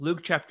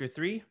Luke chapter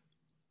 3,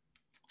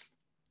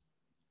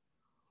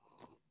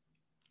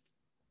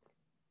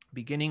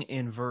 beginning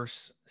in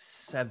verse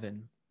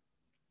 7.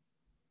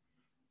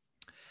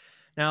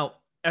 Now,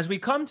 as we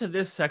come to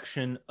this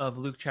section of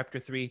Luke chapter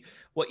 3,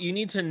 what you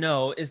need to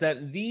know is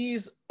that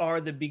these are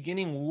the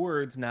beginning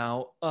words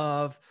now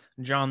of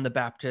John the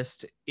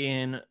Baptist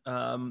in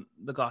the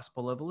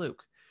Gospel of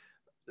Luke.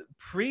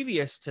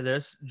 Previous to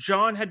this,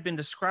 John had been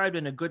described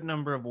in a good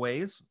number of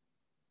ways,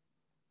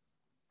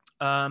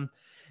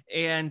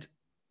 and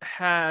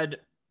had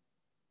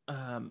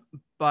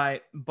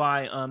by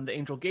the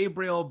angel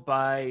Gabriel,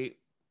 by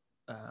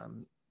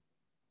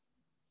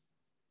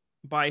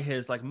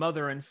his like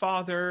mother and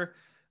father,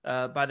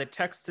 by the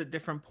texts at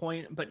different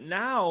point. But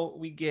now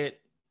we get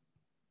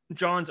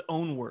John's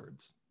own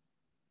words,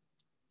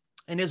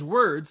 and his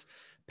words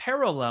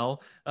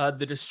parallel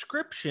the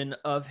description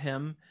of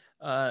him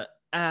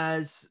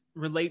as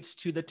relates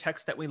to the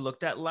text that we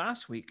looked at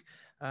last week,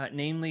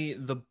 namely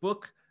the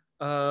book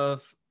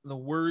of the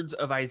words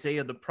of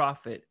Isaiah the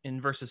prophet in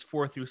verses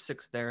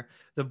 4-6 there.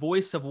 The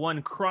voice of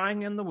one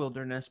crying in the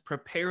wilderness,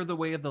 prepare the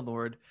way of the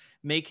Lord,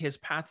 make his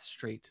path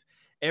straight.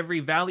 Every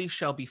valley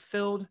shall be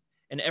filled,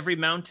 and every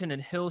mountain and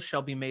hill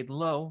shall be made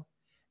low,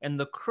 and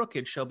the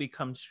crooked shall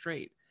become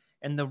straight,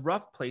 and the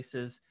rough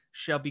places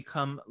shall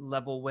become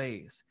level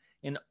ways.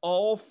 And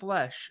all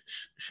flesh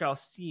shall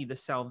see the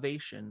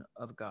salvation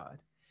of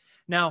God.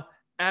 Now,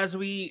 as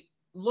we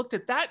looked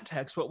at that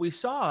text, what we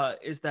saw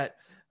is that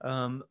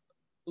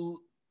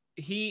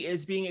he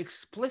is being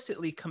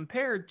explicitly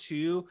compared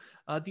to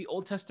the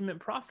Old Testament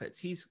prophets.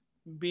 He's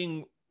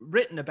being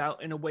written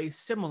about in a way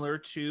similar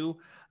to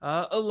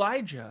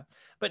Elijah.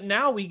 But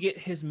now we get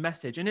his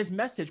message, and his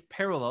message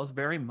parallels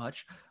very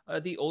much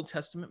the Old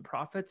Testament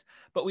prophets.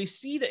 But we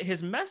see that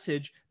his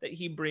message that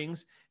he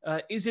brings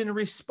is in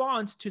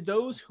response to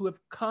those who have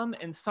come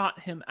and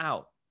sought him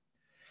out.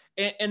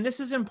 And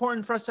this is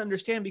important for us to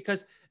understand,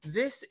 because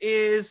this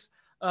is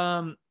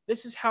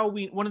how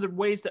one of the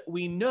ways that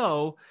we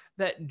know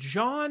that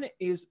John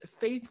is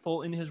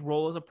faithful in his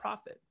role as a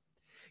prophet.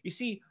 You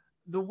see,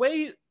 the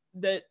way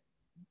that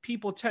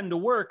people tend to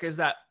work is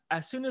that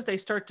as soon as they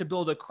start to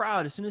build a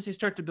crowd, as soon as they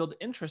start to build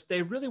interest,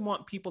 they really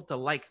want people to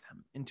like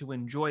them and to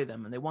enjoy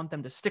them, and they want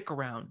them to stick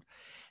around.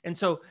 And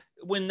so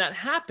when that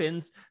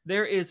happens,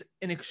 there is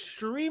an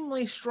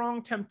extremely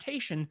strong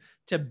temptation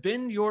to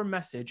bend your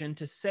message and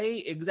to say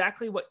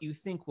exactly what you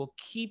think will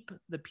keep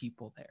the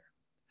people there.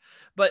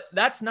 But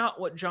that's not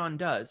what John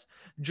does.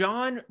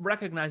 John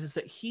recognizes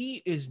that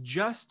he is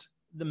just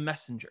the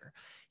messenger.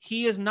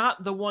 He is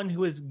not the one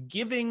who is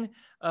giving,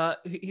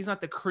 he's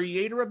not the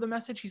creator of the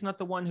message. He's not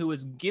the one who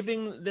is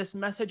giving this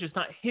message. It's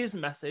not his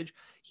message.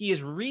 He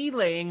is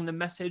relaying the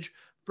message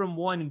from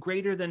one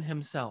greater than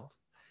himself.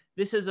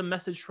 This is a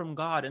message from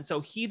God. And so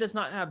he does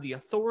not have the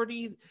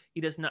authority. He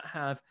does not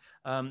have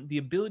the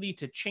ability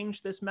to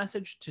change this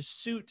message to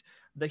suit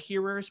the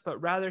hearers,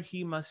 but rather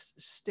he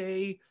must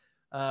stay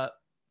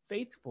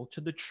faithful to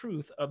the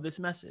truth of this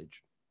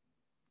message.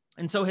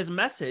 And so his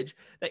message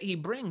that he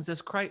brings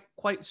is quite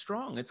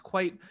strong. It's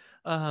quite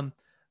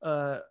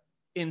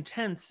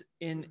intense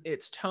in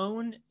its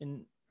tone,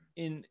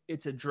 in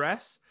its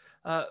address.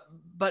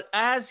 But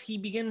as he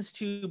begins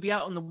to be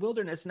out in the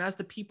wilderness, and as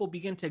the people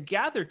begin to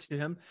gather to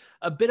him,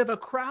 a bit of a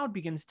crowd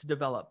begins to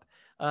develop.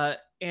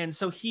 And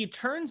so he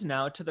turns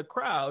now to the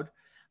crowd,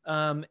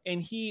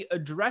 and he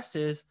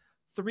addresses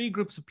three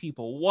groups of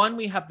people. One,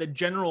 we have the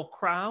general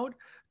crowd.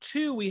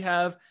 Two, we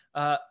have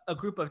a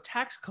group of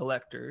tax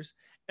collectors.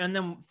 And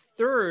then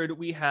third,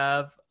 we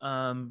have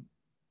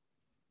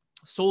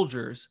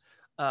soldiers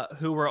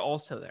who were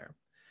also there.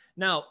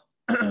 Now,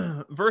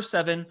 verse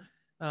 7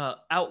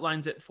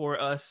 outlines it for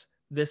us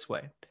this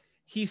way.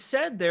 He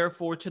said,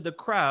 therefore, to the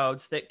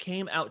crowds that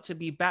came out to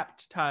be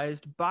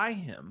baptized by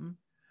him,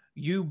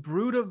 you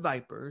brood of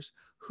vipers,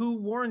 who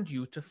warned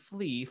you to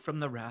flee from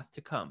the wrath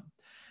to come?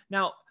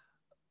 Now,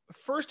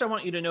 first, I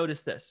want you to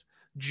notice this.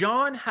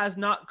 John has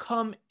not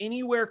come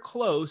anywhere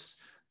close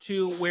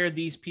to where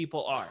these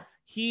people are.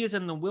 He is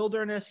in the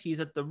wilderness. He's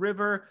at the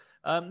river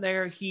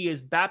there. He is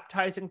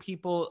baptizing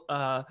people,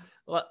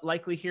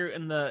 likely here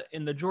in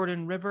the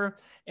Jordan River.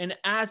 And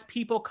as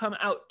people come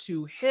out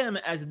to him,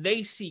 as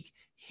they seek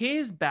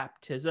his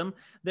baptism,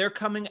 they're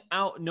coming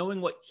out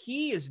knowing what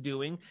he is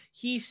doing.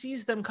 He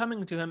sees them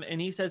coming to him, and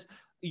he says,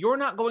 you're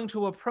not going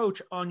to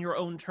approach on your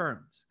own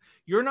terms.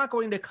 You're not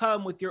going to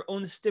come with your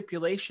own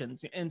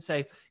stipulations and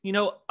say,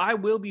 I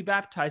will be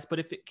baptized, but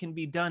if it can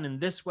be done in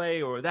this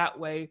way or that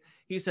way.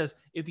 He says,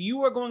 if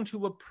you are going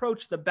to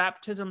approach the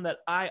baptism that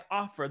I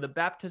offer, the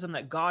baptism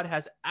that God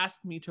has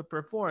asked me to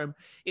perform,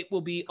 it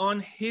will be on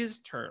his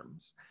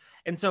terms.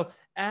 And so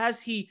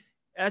as he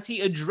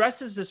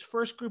addresses this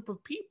first group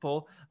of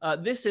people,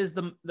 this is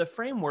the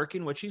framework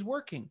in which he's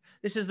working.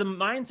 This is the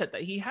mindset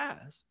that he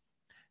has.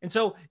 And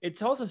so it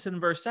tells us in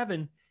verse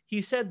 7,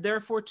 he said,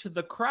 therefore, to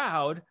the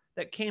crowd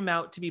that came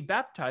out to be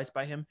baptized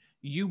by him,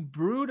 you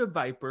brood of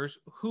vipers,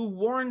 who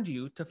warned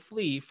you to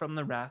flee from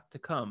the wrath to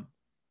come.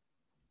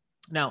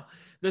 Now,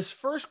 this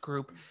first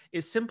group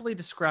is simply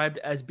described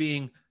as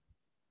being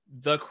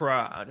the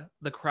crowd,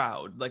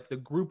 like the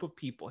group of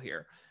people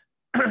here.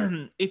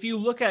 If you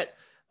look at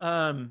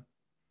some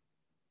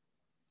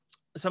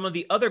of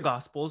the other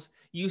gospels,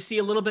 you see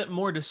a little bit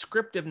more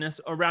descriptiveness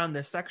around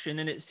this section.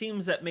 And it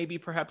seems that maybe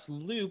perhaps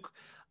Luke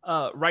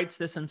writes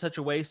this in such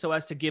a way so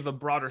as to give a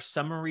broader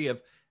summary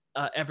of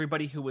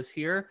everybody who was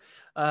here.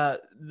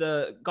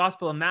 The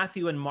Gospel of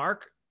Matthew and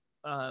Mark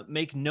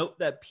make note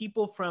that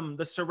people from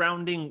the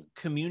surrounding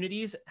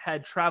communities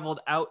had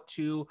traveled out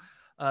to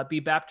be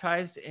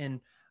baptized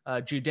in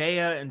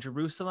Judea and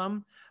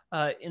Jerusalem.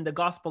 In the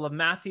Gospel of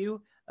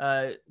Matthew,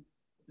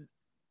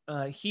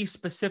 he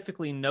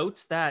specifically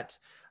notes that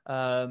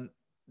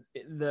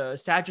the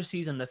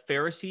Sadducees and the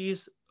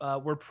Pharisees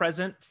were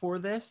present for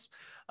this.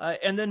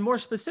 And then more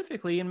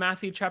specifically in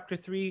Matthew chapter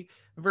 3,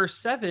 verse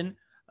 7,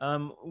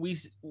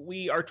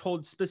 we are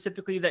told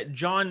specifically that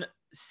John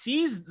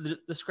sees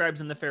the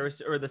scribes and the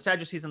Pharisees, or the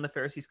Sadducees and the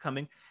Pharisees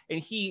coming,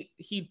 and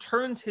he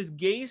turns his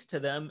gaze to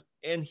them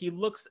and he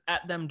looks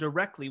at them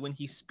directly when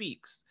he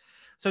speaks.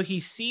 So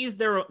he sees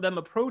them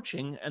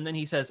approaching, and then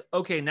he says,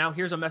 okay, now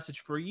here's a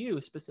message for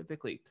you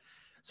specifically.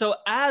 So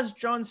as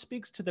John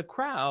speaks to the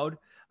crowd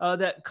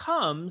that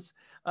comes,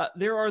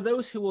 there are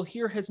those who will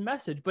hear his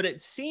message, but it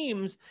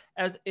seems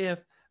as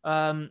if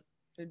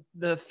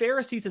the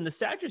Pharisees and the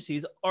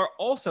Sadducees are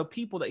also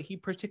people that he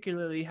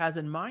particularly has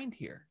in mind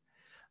here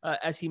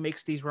as he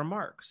makes these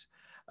remarks.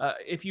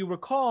 If you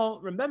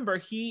remember,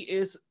 he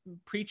is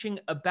preaching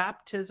a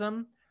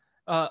baptism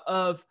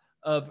of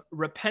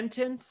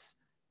repentance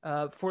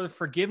for the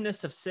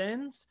forgiveness of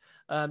sins.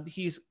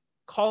 He's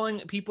calling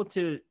people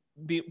to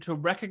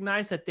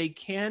recognize that they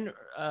can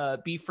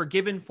be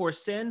forgiven for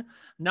sin,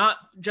 not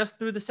just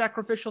through the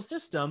sacrificial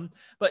system,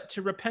 but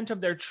to repent of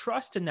their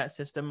trust in that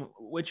system,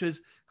 which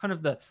is kind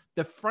of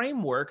the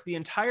framework, the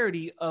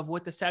entirety of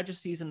what the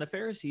Sadducees and the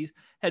Pharisees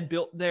had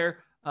built their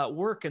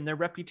work and their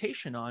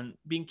reputation on,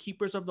 being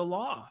keepers of the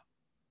law.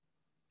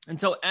 And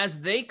so as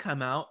they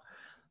come out,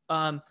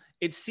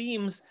 it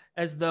seems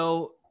as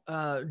though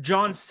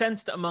John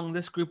sensed among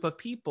this group of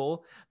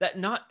people that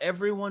not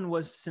everyone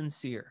was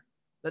sincere,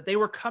 that they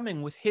were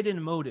coming with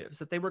hidden motives,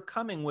 that they were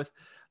coming with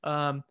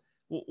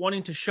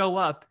wanting to show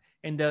up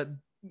and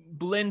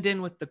blend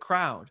in with the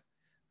crowd,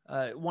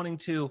 wanting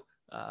to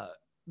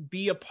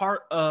be a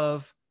part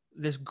of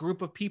this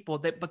group of people,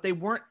 but they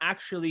weren't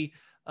actually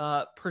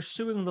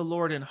pursuing the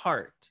Lord in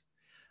heart.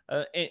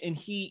 And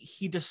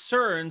he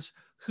discerns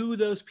who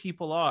those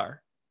people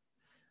are.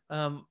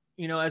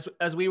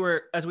 As we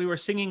were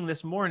singing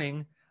this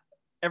morning,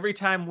 every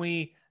time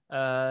we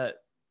kind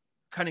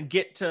of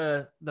get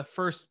to the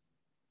first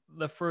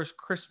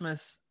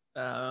Christmas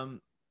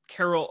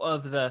carol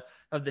of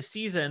the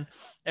season,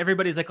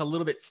 everybody's like a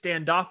little bit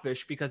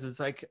standoffish because it's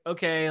like,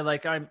 okay,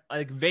 like I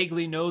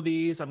vaguely know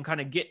these, I'm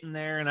kind of getting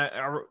there. And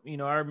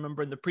I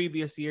remember in the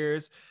previous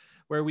years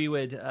where we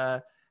would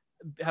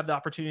have the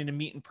opportunity to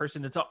meet in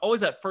person, it's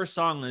always that first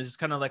song is just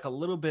kind of like a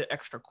little bit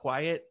extra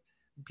quiet.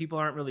 People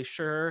aren't really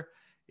sure.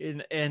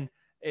 And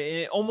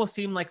it almost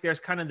seemed like there's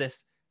kind of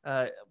this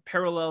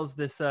parallels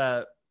this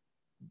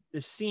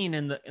scene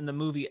in the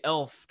movie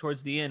Elf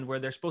towards the end where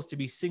they're supposed to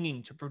be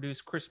singing to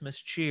produce Christmas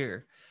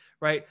cheer,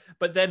 right?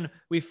 But then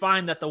we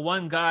find that the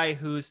one guy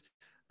who's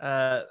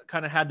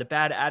kind of had the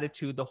bad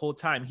attitude the whole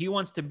time, he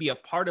wants to be a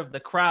part of the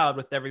crowd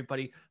with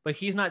everybody, but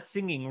he's not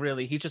singing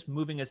really. He's just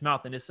moving his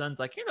mouth, and his son's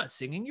like, "You're not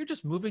singing. You're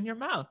just moving your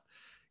mouth."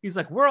 He's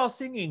like, "We're all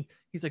singing."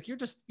 He's like, "You're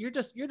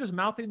just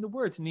mouthing the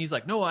words." And he's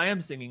like, "No, I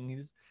am singing."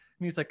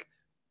 He's like,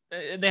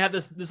 and they have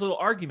this little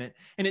argument,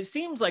 and it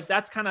seems like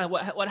that's kind of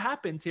what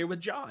happens here with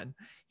John.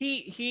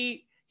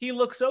 He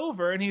looks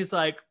over and he's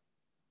like,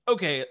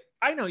 "Okay,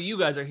 I know you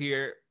guys are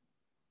here,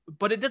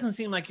 but it doesn't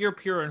seem like you're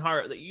pure in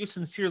heart, that you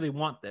sincerely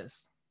want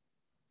this.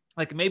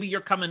 Like maybe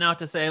you're coming out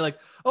to say like,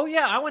 oh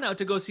yeah, I went out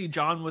to go see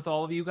John with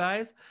all of you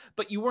guys,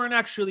 but you weren't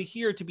actually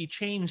here to be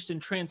changed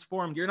and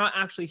transformed. You're not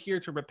actually here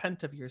to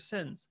repent of your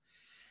sins."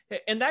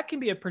 And that can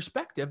be a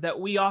perspective that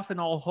we often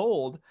all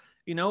hold,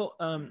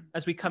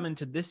 as we come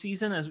into this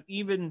season, as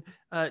even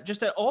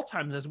just at all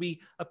times, as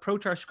we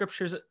approach the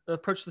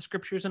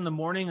scriptures in the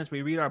morning, as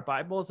we read our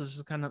Bibles. It's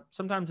just kind of,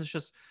 sometimes it's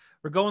just,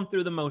 we're going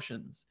through the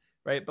motions,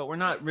 right? But we're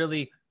not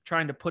really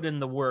trying to put in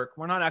the work.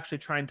 We're not actually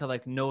trying to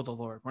like know the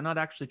Lord. We're not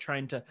actually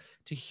trying to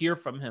hear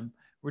from him.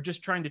 We're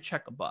just trying to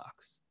check a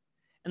box.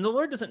 And the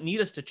Lord doesn't need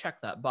us to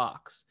check that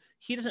box.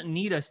 He doesn't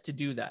need us to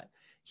do that.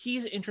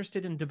 He's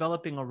interested in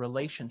developing a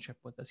relationship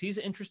with us. He's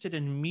interested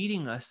in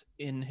meeting us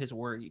in his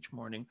word each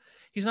morning.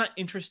 He's not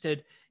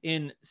interested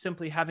in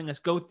simply having us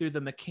go through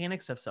the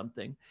mechanics of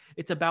something.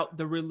 It's about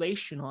the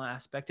relational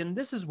aspect. And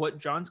this is what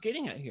John's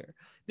getting at here.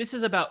 This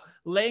is about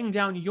laying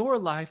down your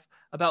life,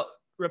 about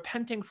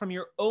repenting from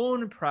your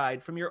own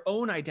pride, from your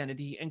own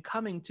identity, and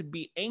coming to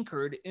be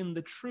anchored in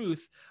the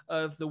truth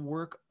of the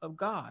work of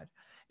God.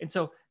 And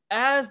so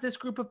as this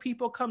group of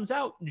people comes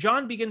out,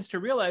 John begins to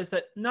realize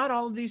that not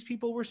all of these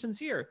people were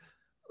sincere.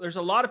 There's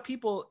a lot of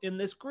people in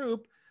this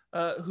group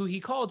who he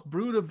calls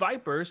brood of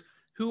vipers,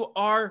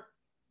 they're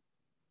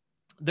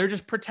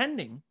just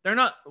pretending. They're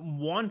not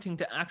wanting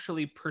to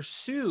actually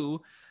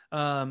pursue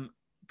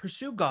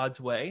pursue God's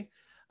way.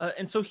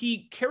 And so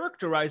he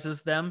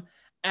characterizes them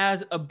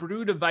as a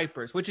brood of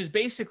vipers, which is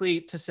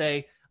basically to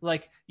say,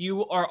 like,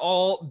 you are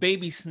all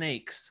baby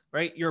snakes,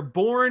 right? You're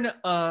born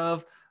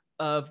of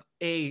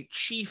a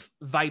chief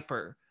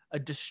viper, a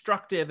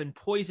destructive and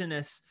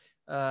poisonous,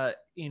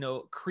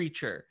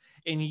 creature,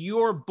 and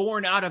you're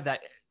born out of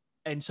that.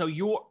 And so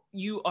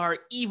you are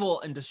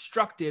evil and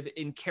destructive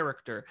in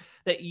character,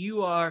 that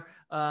you are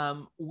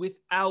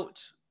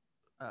without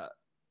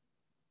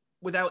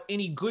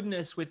any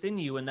goodness within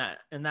you in that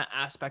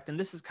aspect. And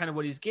this is kind of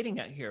what he's getting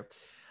at here.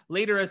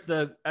 Later, as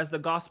the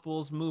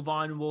Gospels move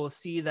on, we'll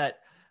see that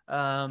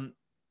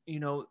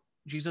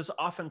Jesus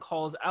often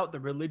calls out the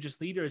religious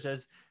leaders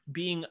as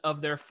being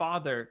of their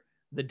father,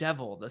 the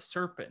devil, the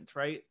serpent,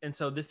 right? And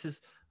so this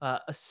is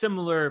a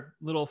similar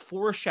little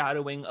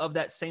foreshadowing of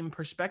that same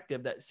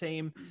perspective, that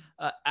same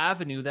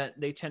avenue that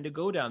they tend to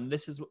go down.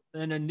 This is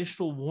an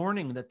initial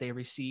warning that they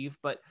receive,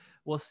 but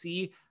we'll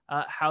see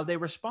how they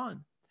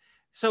respond.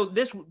 So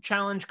this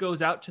challenge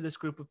goes out to this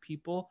group of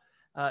people.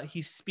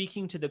 He's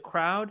speaking to the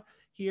crowd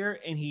here,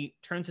 and he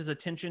turns his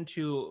attention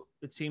to,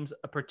 it seems,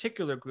 a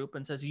particular group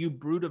and says, "You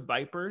brood of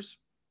vipers."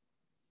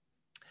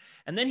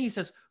 And then he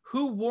says,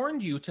 "Who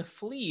warned you to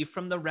flee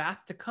from the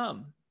wrath to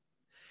come?"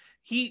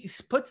 He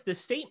puts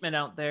this statement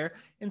out there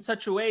in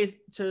such a way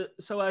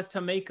so as to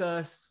make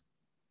us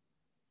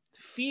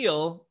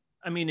feel,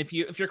 I mean, if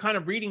you're kind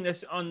of reading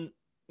this on,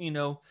 in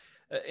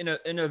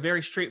a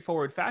very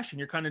straightforward fashion,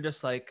 you're kind of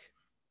just like,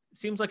 it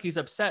seems like he's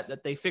upset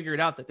that they figured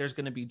out that there's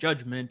going to be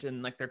judgment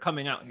and like they're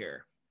coming out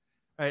here,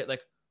 right?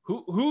 Like,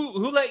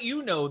 who let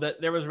you know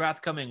that there was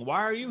wrath coming?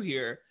 Why are you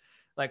here?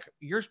 Like,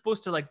 you're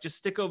supposed to like just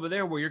stick over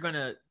there where you're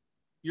going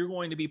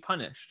to be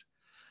punished.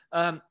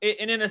 And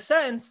in a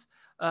sense,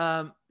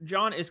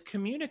 John is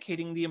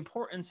communicating the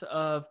importance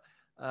of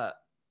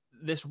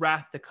this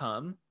wrath to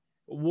come,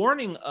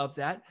 warning of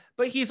that,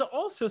 but he's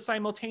also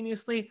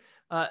simultaneously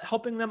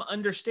helping them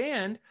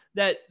understand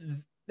that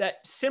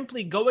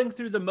simply going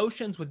through the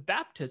motions with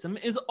baptism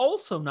is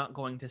also not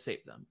going to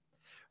save them,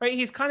 right?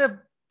 He's kind of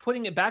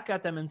putting it back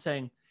at them and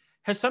saying,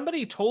 has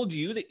somebody told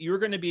you that you're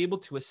going to be able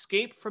to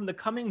escape from the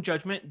coming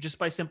judgment just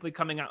by simply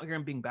coming out here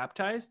and being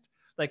baptized?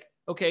 Like,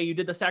 okay, you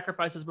did the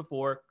sacrifices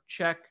before,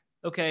 check.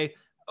 Okay,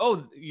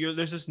 oh,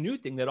 there's this new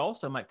thing that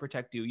also might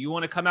protect you. You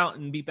want to come out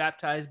and be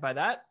baptized by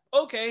that?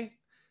 Okay,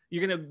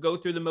 you're going to go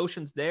through the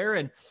motions there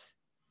and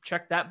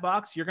check that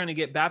box. You're going to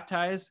get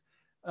baptized.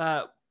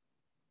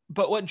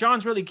 But what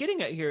John's really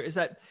getting at here is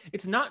that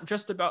it's not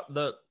just about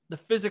the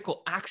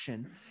physical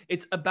action.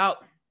 It's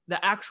about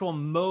the actual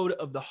mode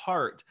of the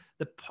heart,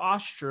 the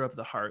posture of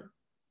the heart.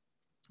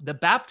 The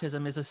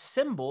baptism is a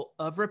symbol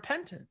of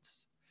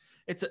repentance.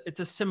 It's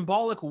a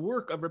symbolic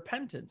work of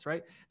repentance,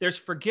 right? There's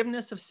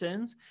forgiveness of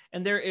sins,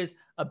 and there is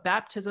a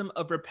baptism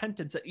of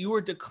repentance, that you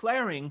are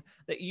declaring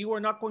that you are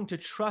not going to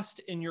trust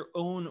in your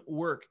own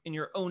work, in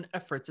your own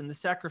efforts, in the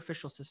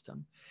sacrificial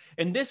system.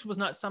 And this was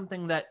not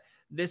something that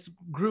this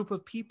group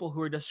of people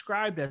who are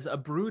described as a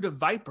brood of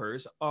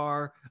vipers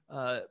are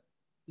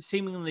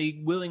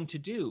seemingly willing to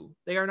do.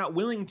 They are not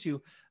willing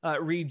to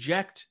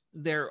reject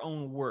their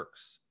own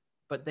works,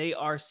 but they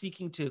are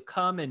seeking to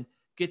come and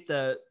get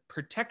the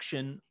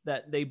protection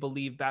that they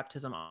believe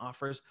baptism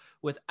offers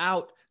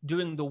without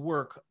doing the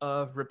work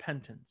of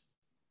repentance.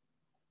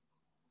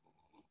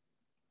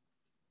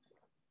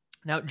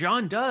 Now,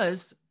 John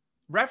does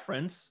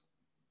reference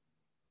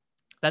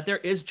that there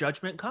is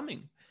judgment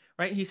coming,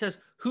 right? He says,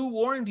 "Who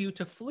warned you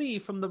to flee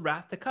from the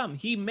wrath to come?"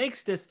 He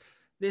makes this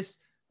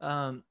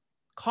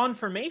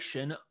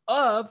confirmation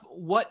of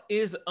what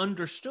is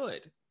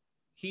understood.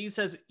 He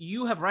says,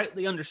 you have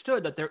rightly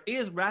understood that there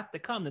is wrath to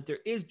come, that there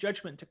is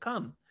judgment to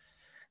come.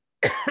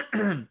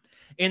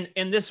 and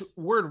this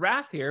word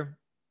wrath here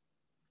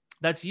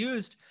that's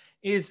used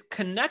is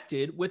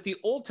connected with the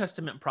Old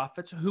Testament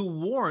prophets who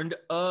warned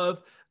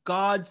of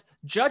God's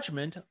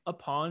judgment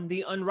upon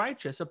the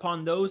unrighteous,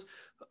 upon those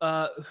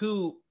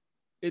who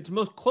it's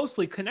most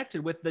closely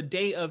connected with the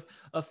day of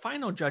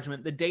final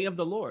judgment, the day of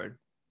the Lord.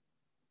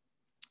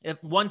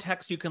 If one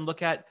text you can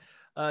look at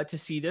to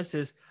see this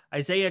is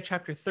Isaiah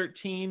chapter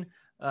 13,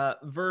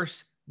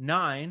 verse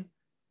 9,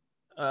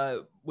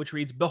 which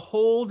reads,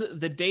 "Behold,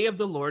 the day of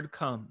the Lord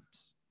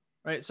comes."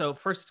 Right? So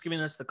first it's giving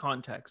us the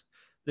context.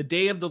 The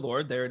day of the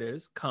Lord, there it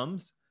is,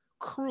 comes,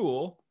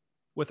 cruel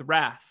with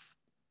wrath.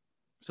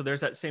 So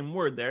there's that same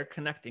word there,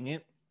 connecting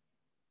it,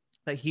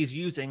 that he's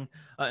using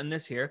in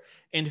this here,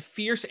 and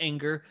fierce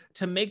anger,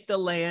 to make the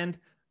land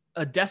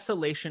a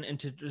desolation and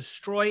to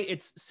destroy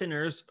its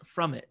sinners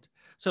from it.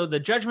 So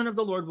the judgment of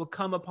the Lord will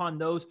come upon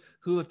those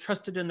who have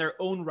trusted in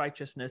their own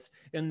righteousness,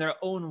 in their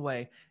own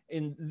way.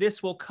 And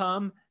this will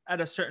come at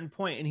a certain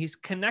point. And he's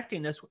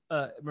connecting this.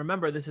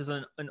 Remember, this is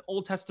an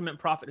Old Testament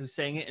prophet who's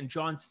saying it, and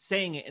John's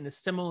saying it in a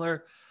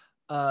similar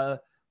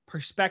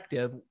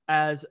perspective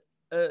as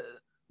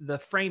the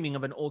framing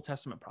of an Old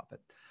Testament prophet.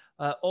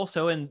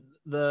 Also in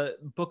the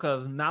book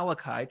of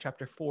Malachi,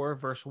 chapter 4,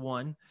 verse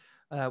 1,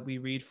 we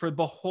read, "For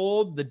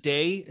behold, the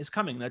day is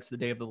coming." That's the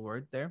day of the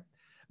Lord there.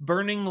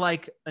 "Burning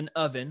like an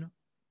oven,"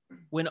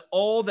 when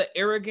all the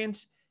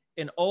arrogant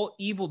and all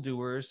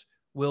evildoers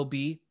will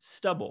be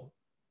stubble.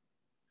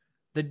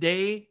 The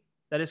day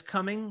that is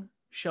coming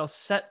shall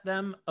set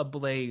them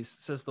ablaze,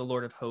 says the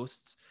Lord of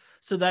hosts,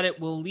 so that it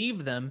will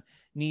leave them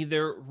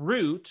neither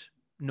root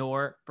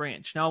nor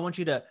branch. Now I want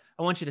you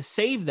to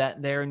save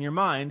that there in your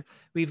mind.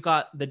 We've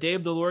got the day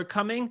of the Lord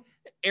coming,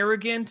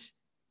 arrogant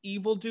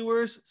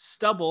evildoers.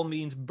 Stubble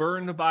means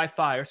burned by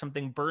fire,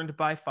 something burned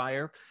by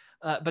fire.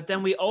 But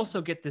then we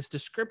also get this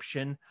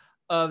description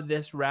of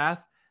this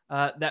wrath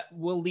that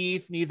will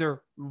leave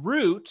neither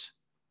root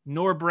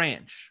nor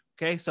branch.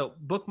 Okay, so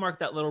bookmark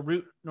that little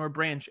root nor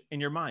branch in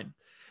your mind.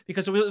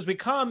 Because as we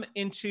come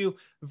into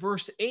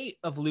verse 8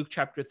 of Luke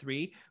chapter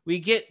 3, we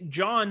get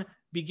John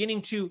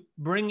beginning to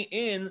bring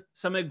in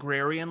some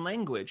agrarian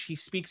language. He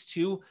speaks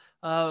to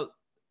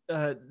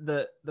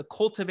the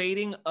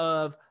cultivating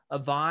of a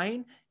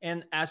vine,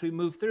 and as we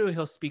move through,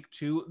 he'll speak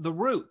to the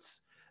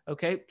roots.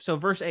 Okay, so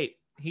verse 8,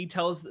 he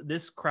tells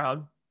this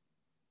crowd,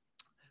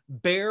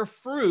 bear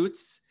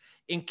fruits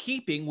in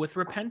keeping with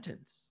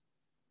repentance.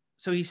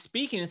 So he's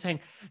speaking and saying,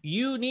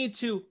 you need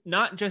to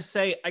not just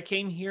say, I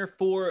came here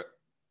for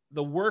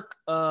the work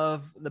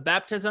of the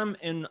baptism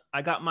and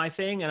I got my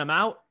thing and I'm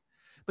out.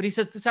 But he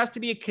says this has to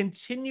be a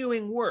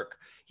continuing work.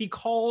 He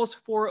calls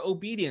for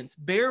obedience,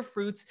 bear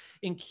fruits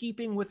in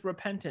keeping with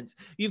repentance.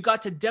 You've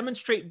got to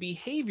demonstrate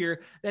behavior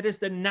that is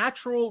the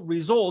natural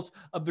result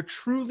of a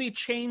truly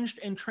changed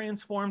and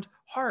transformed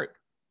heart.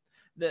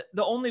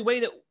 The only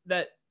way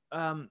that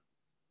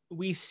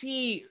we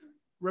see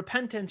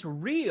repentance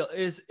real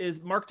is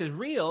marked as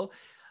real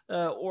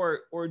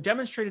or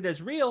demonstrated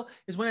as real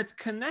is when it's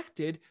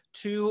connected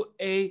to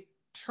a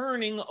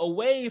turning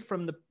away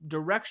from the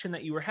direction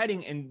that you were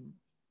heading and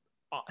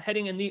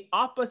heading in the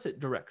opposite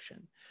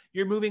direction.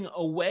 You're moving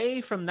away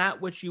from that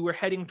which you were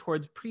heading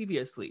towards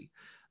previously.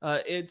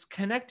 It's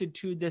connected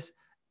to this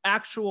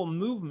actual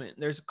movement.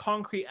 There's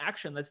concrete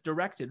action that's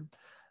directed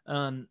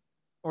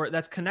or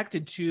that's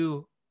connected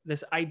to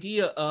this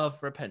idea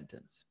of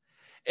repentance.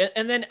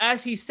 And then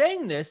as he's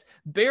saying this,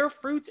 bear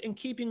fruits in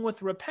keeping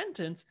with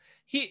repentance,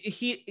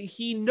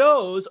 he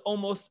knows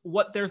almost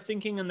what they're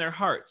thinking in their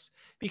hearts,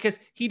 because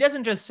he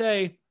doesn't just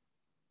say,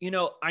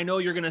 I know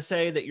you're going to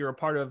say that you're a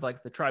part of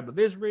like the tribe of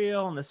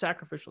Israel and the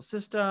sacrificial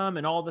system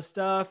and all the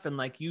stuff. And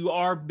like you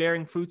are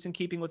bearing fruits in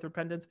keeping with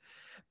repentance.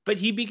 But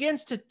he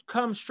begins to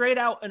come straight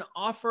out and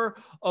offer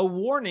a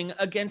warning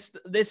against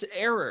this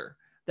error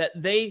that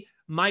they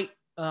might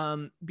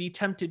be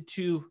tempted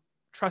to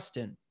trust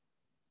in.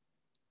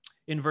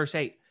 In verse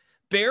 8,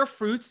 bear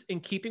fruits in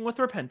keeping with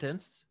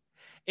repentance,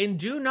 and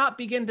do not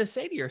begin to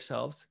say to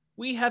yourselves,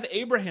 we have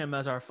Abraham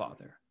as our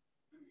father.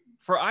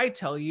 For I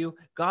tell you,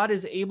 God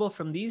is able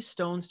from these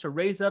stones to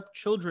raise up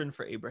children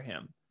for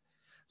Abraham.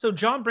 So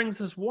John brings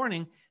this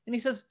warning, and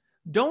he says,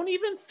 don't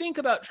even think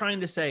about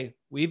trying to say,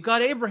 we've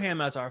got Abraham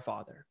as our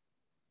father.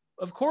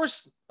 Of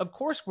course,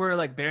 we're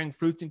like bearing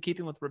fruits in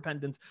keeping with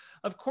repentance.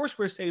 Of course,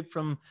 we're saved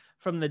from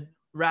the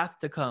wrath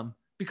to come,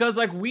 because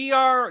like we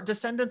are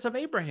descendants of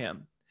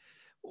Abraham.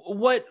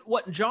 What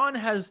John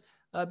has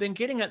been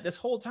getting at this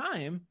whole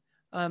time,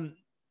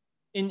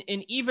 in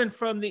even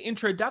from the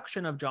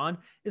introduction of John,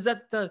 is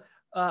that the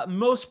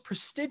most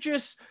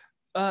prestigious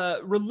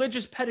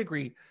religious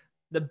pedigree,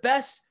 the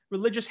best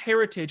religious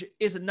heritage,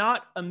 is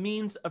not a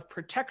means of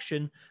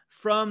protection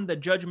from the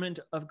judgment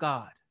of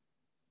God.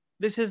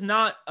 This is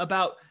not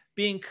about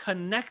being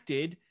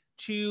connected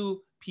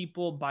to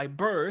people by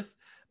birth,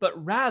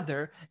 but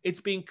rather it's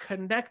being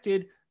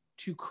connected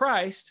to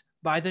Christ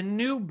by the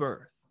new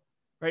birth.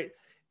 Right?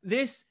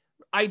 This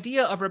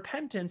idea of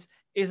repentance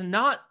is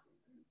not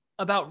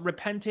about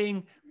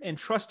repenting and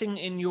trusting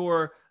in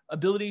your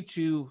ability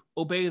to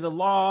obey the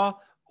law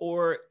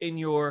or in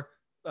your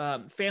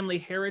family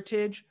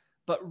heritage,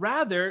 but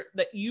rather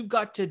that you've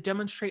got to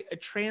demonstrate a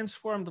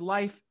transformed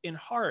life in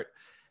heart.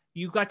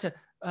 You've got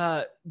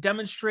to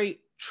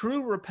demonstrate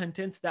true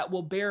repentance that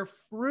will bear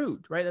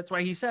fruit, right? That's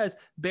why he says,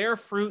 bear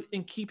fruit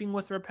in keeping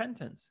with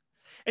repentance.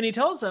 And he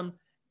tells them,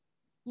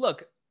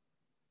 look,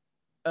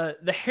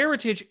 the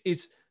heritage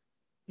is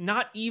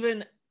not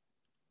even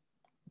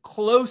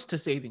close to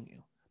saving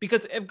you,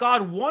 because if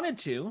God wanted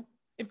to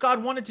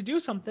do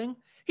something,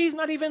 he's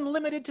not even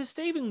limited to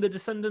saving the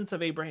descendants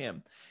of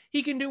Abraham.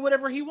 He can do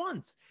whatever he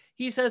wants.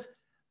 He says,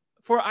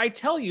 for I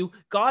tell you,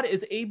 God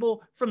is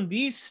able from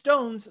these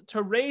stones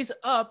to raise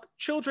up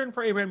children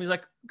for Abraham. He's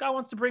like, God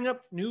wants to bring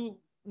up new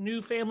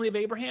family of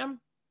Abraham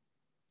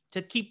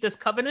to keep this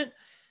covenant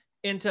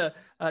and to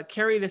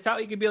carry this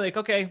out. You could be like,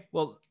 okay,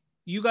 well,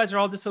 you guys are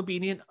all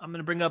disobedient. I'm going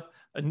to bring up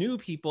a new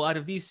people out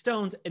of these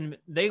stones, and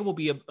they will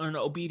be an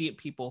obedient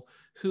people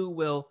who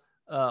will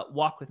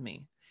walk with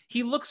me.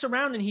 He looks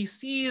around and he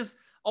sees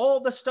all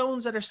the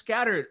stones that are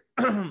scattered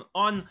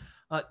on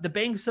the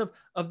banks of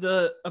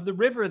the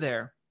river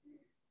there.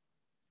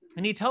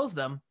 And he tells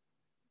them,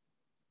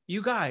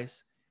 you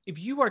guys, if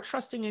you are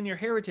trusting in your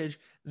heritage,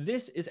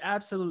 this is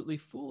absolutely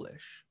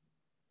foolish,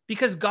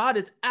 because God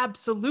is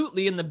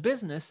absolutely in the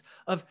business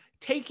of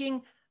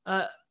taking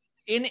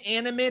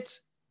inanimate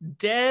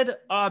dead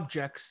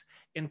objects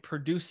in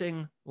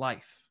producing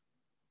life.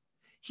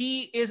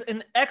 He is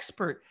an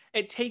expert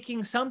at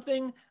taking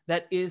something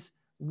that is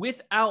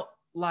without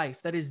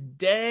life, that is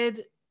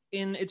dead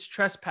in its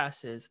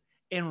trespasses,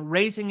 and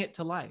raising it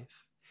to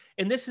life.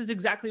 And this is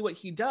exactly what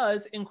he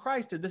does in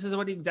Christ. And this is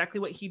exactly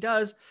what he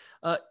does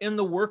in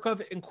the work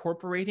of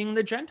incorporating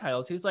the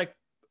Gentiles. He's like,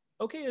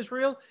 okay,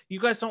 Israel, you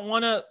guys don't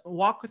want to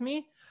walk with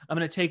me? I'm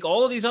going to take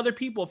all of these other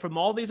people from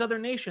all these other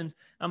nations.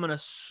 I'm going to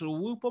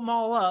swoop them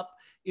all up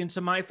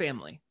into my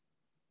family.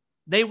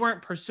 They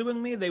weren't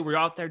pursuing me. They were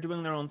out there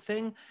doing their own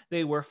thing.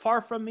 They were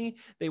far from me.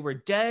 They were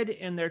dead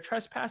in their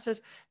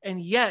trespasses.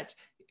 And yet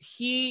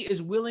he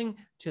is willing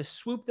to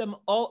swoop them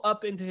all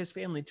up into his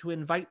family, to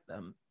invite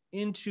them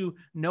into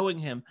knowing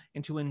him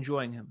and to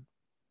enjoying him.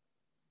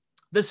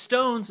 The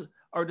stones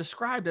are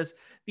described as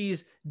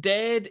these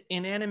dead,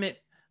 inanimate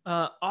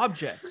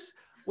objects,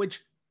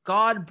 which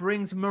God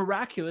brings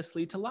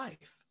miraculously to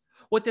life.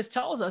 What this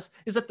tells us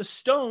is that the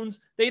stones,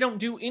 they don't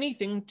do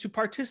anything to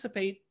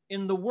participate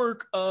in the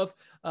work of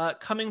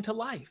coming to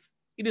life.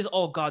 It is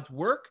all God's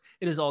work.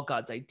 It is all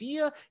God's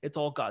idea. It's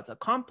all God's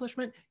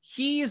accomplishment.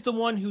 He is the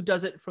one who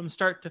does it from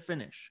start to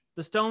finish.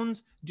 The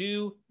stones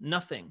do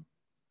nothing.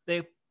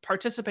 They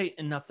participate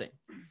in nothing.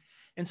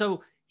 And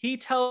so he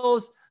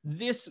tells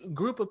this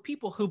group of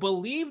people who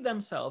believe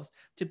themselves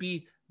to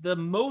be the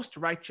most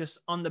righteous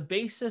on the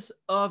basis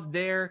of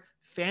their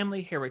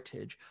family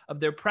heritage, of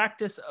their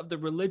practice of the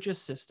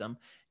religious system,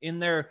 in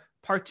their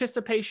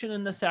participation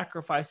in the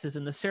sacrifices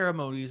and the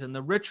ceremonies and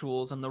the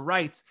rituals and the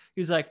rites.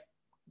 He's like,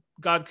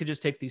 God could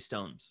just take these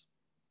stones.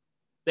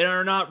 They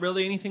are not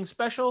really anything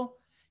special.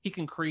 He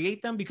can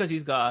create them because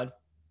he's God,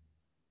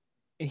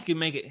 and he can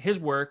make it his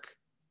work.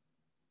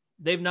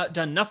 They've not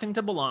done nothing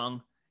to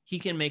belong. He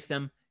can make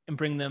them and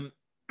bring them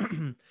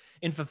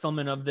in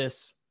fulfillment of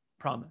this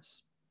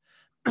promise.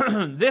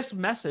 This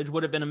message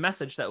would have been a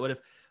message that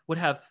would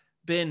have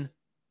been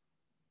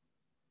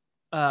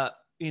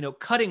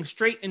cutting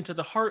straight into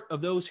the heart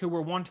of those who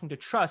were wanting to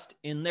trust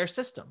in their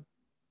system.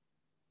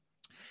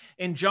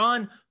 And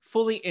John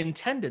fully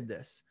intended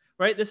this,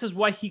 right? This is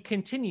why he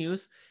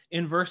continues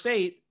in verse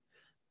 8.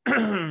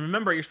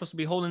 Remember, you're supposed to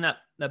be holding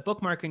that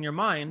bookmark in your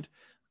mind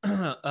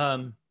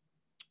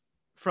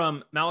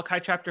from Malachi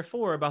chapter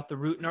 4 about the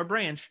root and our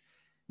branch.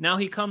 Now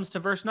he comes to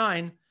verse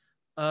 9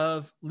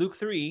 of Luke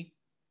 3.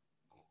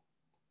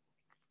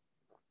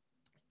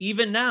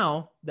 Even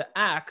now, the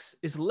axe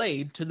is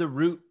laid to the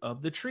root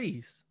of the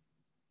trees.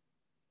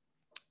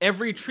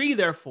 Every tree,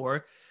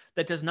 therefore,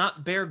 that does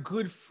not bear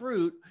good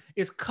fruit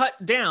is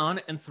cut down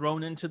and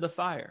thrown into the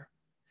fire.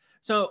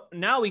 So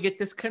now we get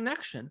this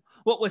connection.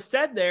 What was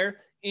said there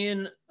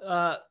in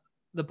the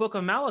book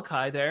of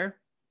Malachi there,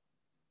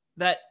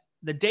 that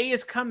the day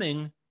is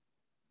coming,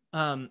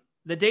 the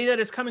day that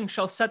is coming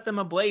shall set them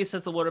ablaze,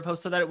 says the Lord of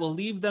hosts, so that it will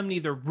leave them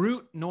neither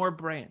root nor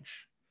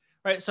branch.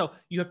 Right? So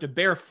you have to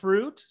bear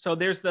fruit. So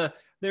there's the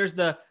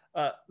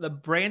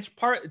branch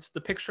part. It's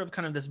the picture of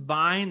kind of this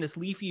vine, this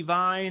leafy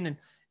vine, and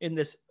in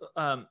this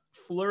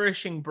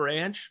flourishing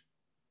branch.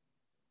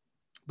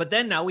 But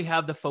then now we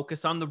have the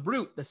focus on the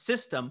root, the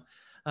system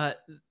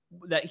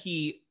that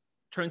he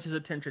turns his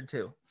attention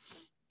to.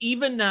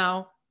 Even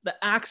now, the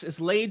axe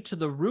is laid to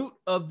the root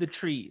of the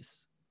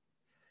trees.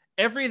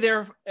 Every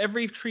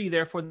tree,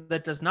 therefore,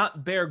 that does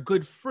not bear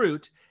good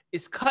fruit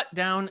is cut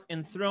down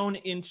and thrown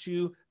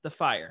into the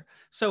fire.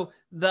 So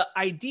the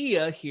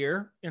idea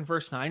here in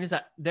verse 9 is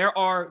that there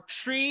are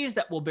trees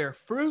that will bear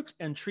fruit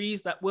and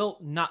trees that will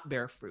not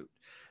bear fruit.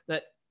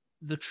 That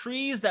the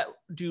trees that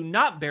do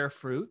not bear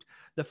fruit,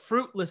 the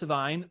fruitless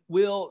vine,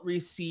 will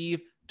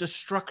receive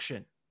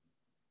destruction.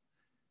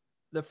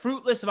 The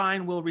fruitless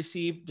vine will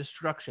receive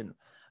destruction.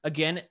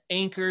 Again,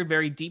 anchored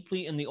very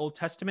deeply in the Old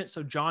Testament.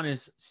 So John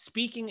is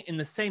speaking in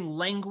the same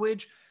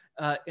language,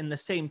 in the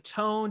same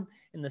tone,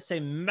 in the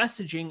same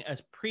messaging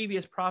as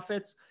previous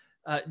prophets.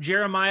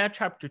 Jeremiah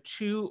chapter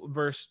 2,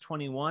 verse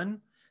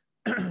 21.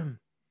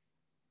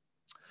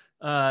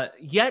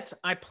 Yet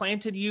I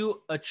planted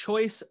you a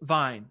choice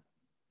vine,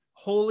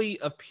 wholly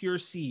of pure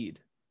seed.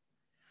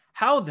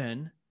 How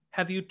then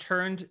have you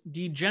turned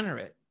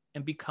degenerate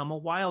and become a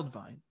wild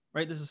vine?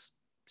 Right? This is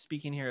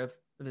speaking here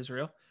of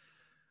Israel.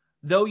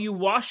 Though you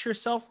wash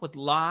yourself with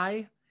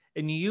lye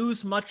and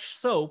use much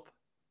soap,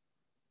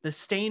 the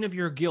stain of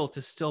your guilt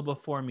is still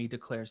before me,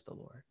 declares the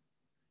Lord.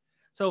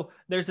 So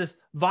there's this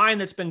vine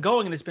that's been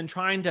going and it's been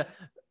trying to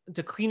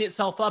clean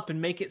itself up and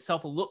make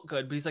itself look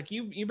good. But he's like,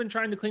 you've been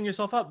trying to clean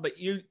yourself up, but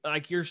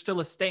you're still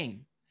a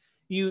stain.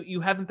 You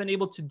haven't been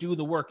able to do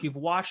the work. You've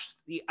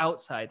washed the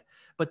outside,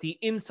 but the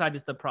inside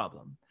is the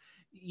problem.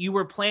 You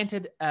were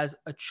planted as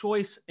a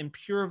choice and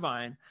pure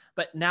vine,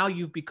 but now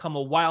you've become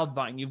a wild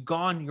vine. You've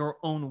gone your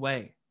own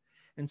way.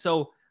 And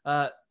so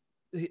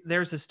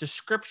there's this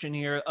description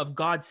here of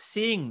God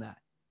seeing that,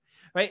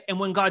 right? And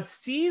when God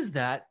sees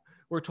that,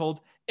 we're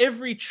told,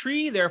 every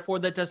tree, therefore,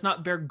 that does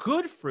not bear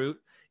good fruit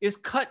is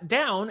cut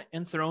down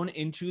and thrown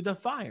into the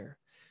fire.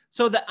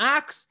 So the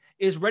axe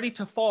is ready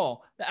to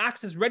fall. The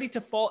axe is ready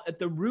to fall at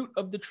the root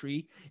of the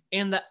tree,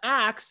 and the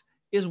axe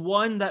is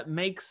one that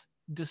makes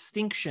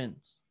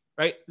distinctions,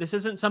 right? This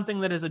isn't something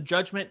that is a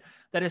judgment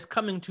that is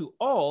coming to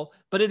all,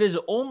 but it is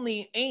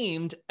only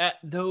aimed at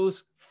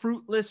those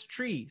fruitless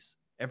trees.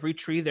 Every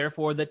tree,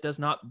 therefore, that does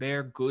not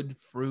bear good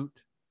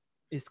fruit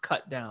is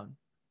cut down.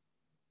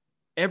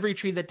 Every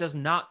tree that does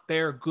not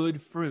bear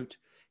good fruit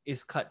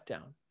is cut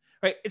down,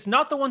 right? It's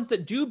not the ones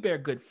that do bear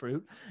good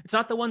fruit. It's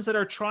not the ones that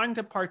are trying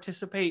to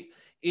participate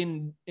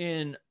in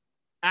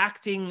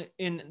acting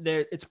in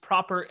its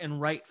proper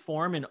and right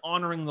form and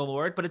honoring the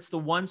Lord, but it's the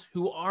ones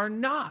who are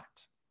not.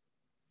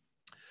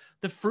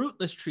 The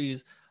fruitless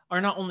trees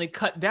are not only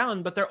cut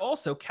down, but they're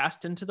also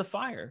cast into the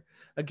fire.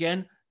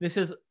 Again, this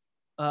is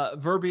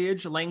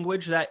verbiage,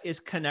 language that is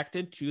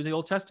connected to the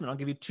Old Testament. I'll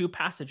give you two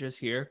passages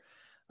here.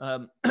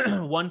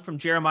 One from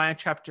Jeremiah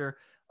chapter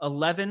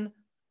 11,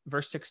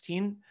 verse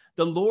 16.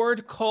 The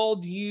Lord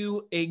called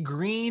you a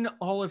green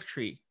olive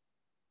tree,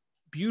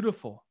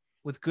 beautiful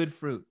with good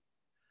fruit.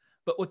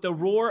 But with the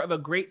roar of a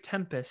great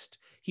tempest,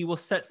 he will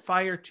set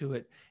fire to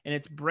it, and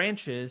its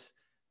branches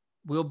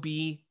will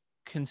be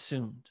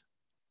consumed.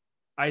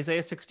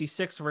 Isaiah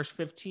 66, verse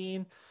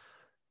 15.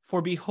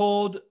 For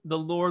behold, the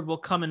Lord will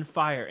come in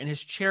fire, and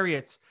his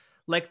chariots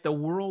like the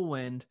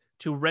whirlwind,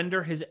 to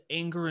render his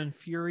anger and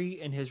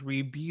fury and his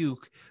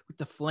rebuke with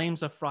the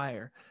flames of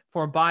fire.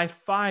 For by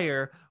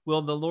fire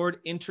will the Lord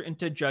enter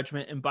into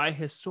judgment, and by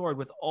his sword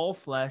with all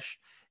flesh,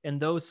 and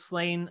those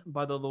slain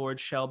by the Lord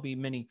shall be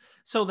many.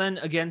 So then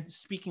again,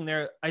 speaking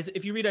there,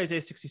 if you read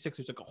Isaiah 66,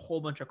 there's like a whole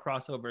bunch of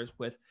crossovers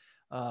with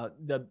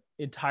the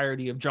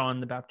entirety of John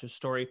the Baptist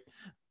story.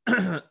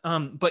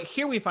 But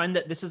here we find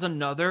that this is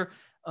another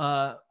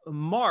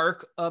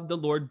mark of the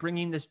Lord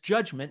bringing this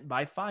judgment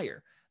by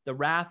fire. The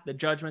wrath, the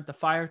judgment, the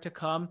fire to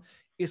come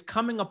is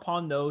coming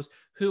upon those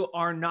who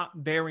are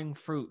not bearing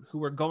fruit,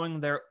 who are going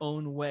their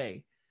own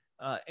way.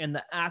 And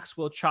the axe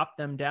will chop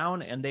them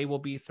down and they will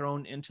be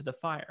thrown into the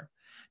fire.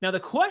 Now, the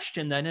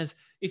question then is,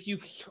 if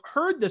you've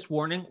heard this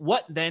warning,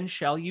 what then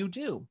shall you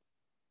do?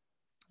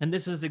 And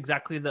this is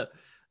exactly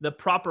the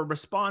proper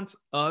response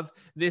of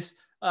this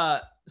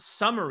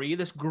summary,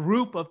 this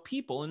group of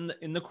people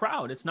in the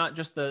crowd. It's not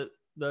just the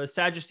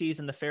Sadducees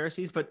and the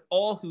Pharisees, but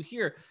all who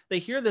they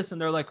hear this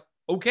and they're like,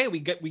 okay, we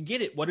get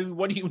it. What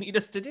do you need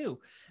us to do?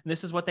 And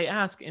this is what they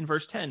ask in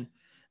verse 10.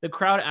 The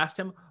crowd asked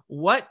him,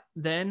 what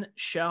then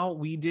shall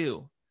we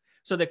do?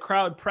 So the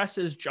crowd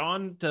presses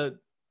John to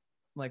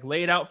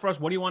lay it out for us.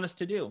 What do you want us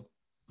to do?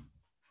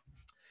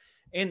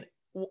 And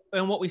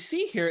what we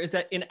see here is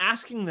that in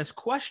asking this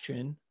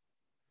question,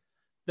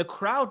 the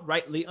crowd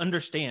rightly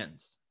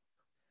understands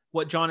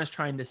what John is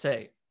trying to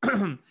say.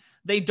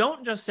 They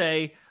don't just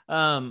say,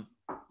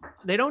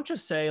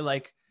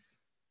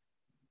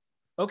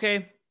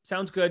 okay,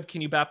 sounds good.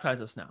 Can you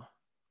baptize us now?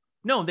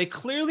 No, they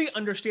clearly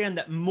understand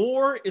that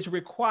more is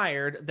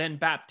required than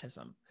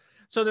baptism.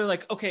 So they're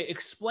like, okay,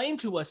 explain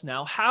to us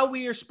now how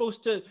we are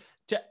supposed to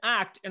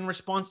act in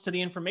response to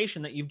the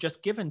information that you've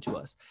just given to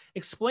us.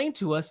 Explain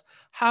to us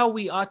how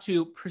we ought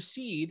to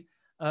proceed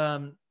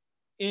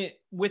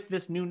with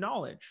this new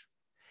knowledge.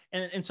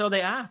 And so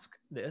they ask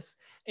this,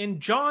 and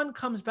John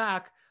comes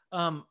back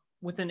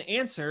with an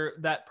answer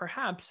that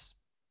perhaps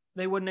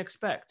they wouldn't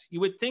expect.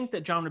 You would think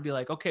that John would be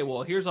like, okay,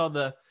 well, here's all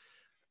the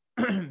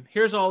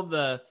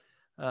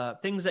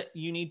things that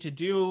you need to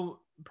do,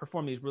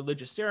 perform these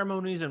religious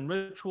ceremonies and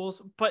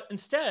rituals. But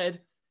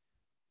instead,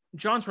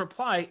 John's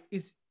reply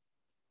is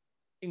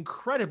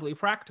incredibly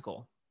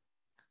practical.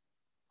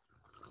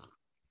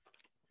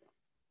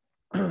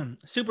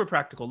 Super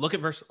practical. Look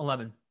at verse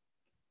 11.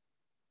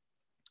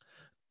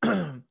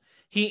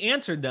 He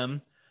answered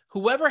them,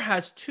 whoever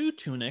has 2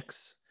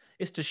 tunics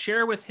is to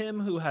share with him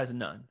who has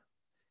none,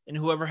 and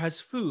whoever has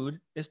food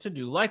is to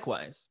do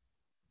likewise.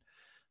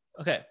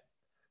 Okay,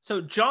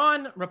 so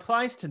John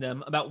replies to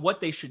them about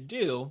what they should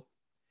do,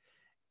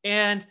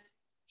 and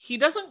he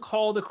doesn't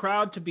call the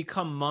crowd to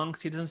become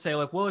monks. He doesn't say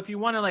well, if you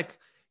want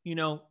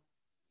to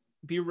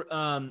be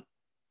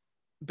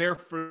bear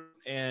fruit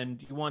and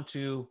you want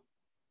to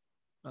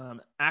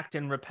act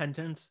in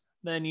repentance,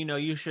 then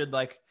you should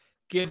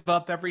give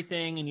up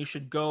everything and you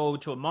should go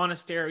to a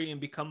monastery and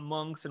become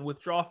monks and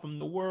withdraw from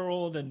the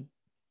world and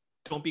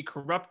don't be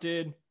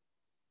corrupted.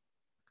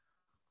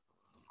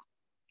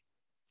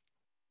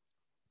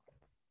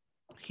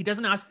 He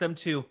doesn't ask them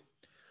to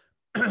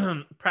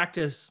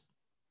practice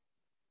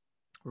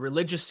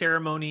religious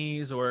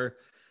ceremonies or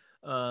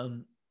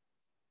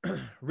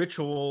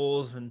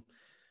rituals and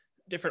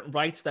different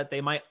rites that they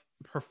might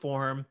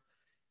perform.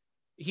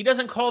 He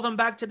doesn't call them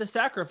back to the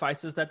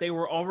sacrifices that they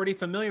were already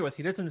familiar with.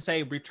 He doesn't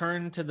say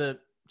return to the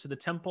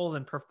temple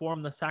and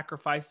perform the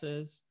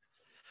sacrifices.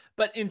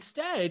 But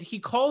instead, he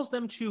calls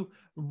them to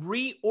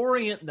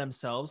reorient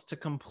themselves, to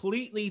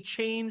completely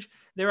change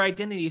their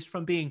identities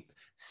from being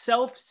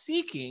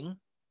self-seeking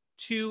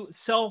to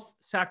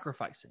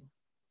self-sacrificing.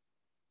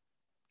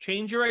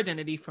 Change your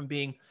identity from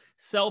being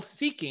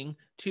self-seeking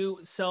to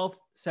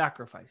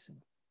self-sacrificing.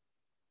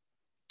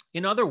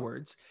 In other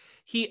words,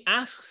 he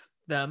asks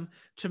them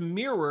to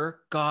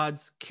mirror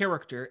God's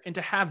character and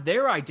to have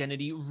their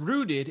identity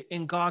rooted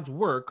in God's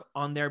work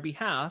on their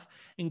behalf,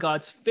 in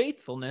God's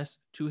faithfulness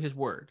to his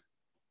word.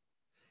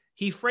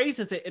 He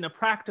phrases it in a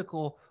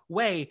practical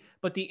way,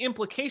 but the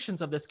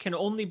implications of this can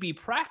only be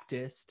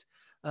practiced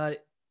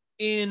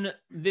in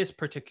this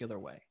particular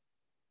way.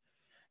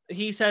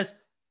 He says,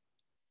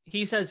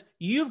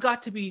 you've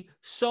got to be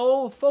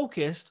so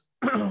focused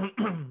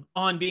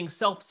on being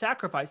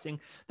self-sacrificing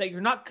that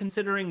you're not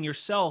considering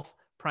yourself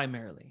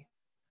primarily,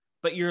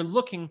 but you're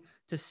looking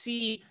to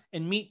see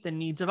and meet the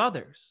needs of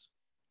others.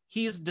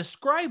 He is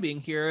describing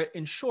here,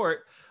 in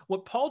short,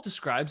 what Paul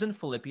describes in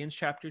Philippians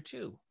chapter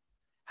 2,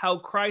 how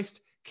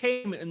Christ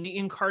came in the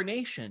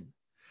incarnation.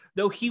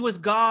 Though he was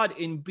God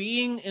in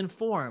being and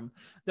form,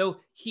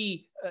 though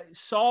he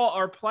saw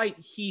our plight,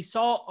 he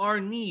saw our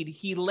need,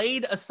 he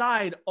laid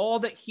aside all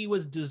that he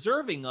was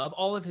deserving of,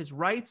 all of his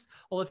rights,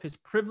 all of his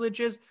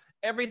privileges,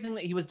 everything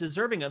that he was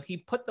deserving of. He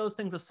put those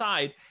things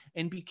aside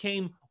and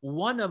became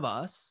one of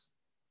us.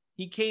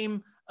 He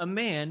came a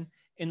man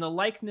in the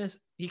likeness,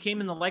 he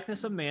came in the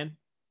likeness of man,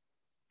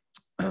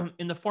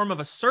 in the form of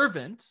a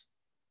servant,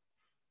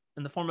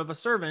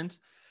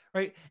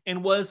 right?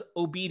 And was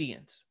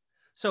obedient.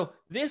 So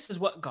this is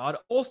what God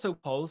also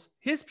calls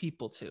his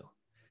people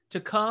to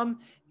come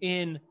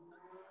in,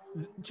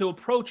 to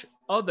approach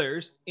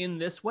others in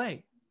this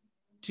way,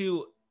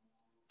 to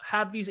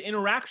have these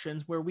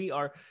interactions where we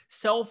are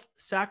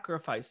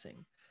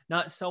self-sacrificing,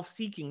 not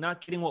self-seeking,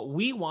 not getting what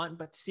we want,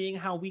 but seeing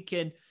how we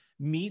can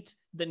meet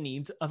the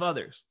needs of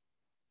others.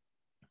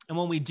 And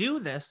when we do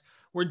this,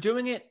 we're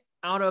doing it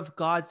out of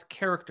God's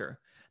character,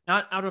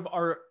 not out of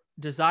our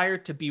desire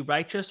to be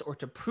righteous or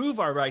to prove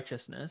our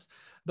righteousness,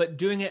 but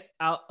doing it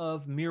out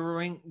of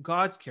mirroring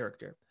God's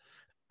character.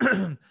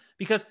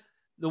 Because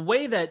the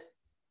way that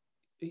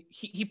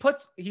he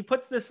puts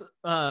this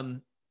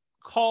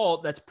call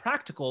that's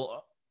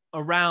practical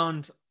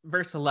around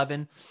verse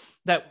 11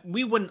 that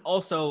we wouldn't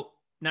also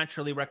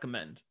naturally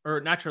recommend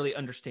or naturally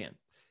understand.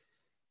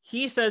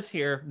 He says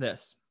here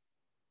this: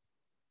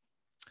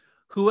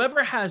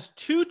 whoever has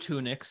 2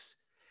 tunics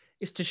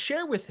is to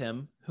share with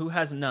him who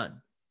has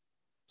none.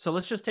 So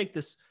let's just take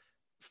this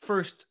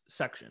first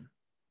section.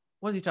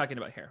 What is he talking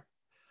about here?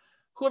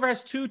 Whoever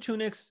has 2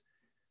 tunics,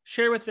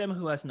 share with them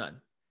who has none.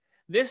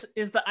 This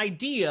is the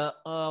idea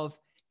of,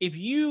 if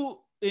you,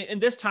 in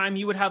this time,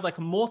 you would have like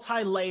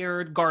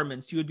multi-layered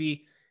garments. You would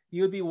be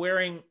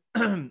wearing,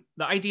 the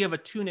idea of a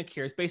tunic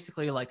here is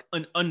basically like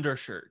an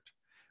undershirt,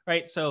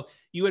 right? So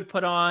you would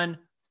put on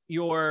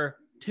your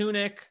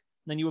tunic,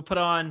 then you would put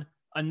on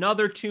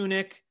another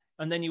tunic,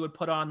 and then you would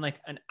put on like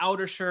an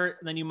outer shirt,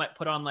 and then you might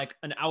put on like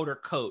an outer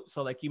coat.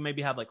 So like you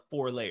maybe have like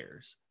 4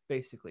 layers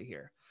basically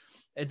here.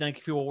 And then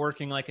if you were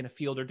working like in a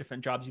field or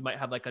different jobs, you might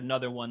have like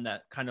another one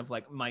that kind of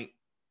like might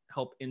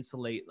help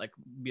insulate, like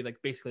be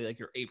like basically like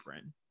your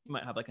apron. You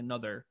might have like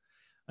another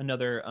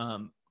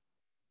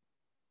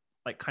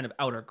like kind of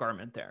outer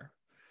garment there.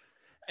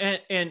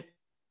 And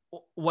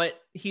what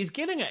he's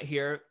getting at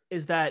here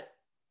is that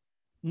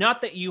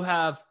not that you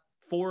have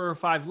 4 or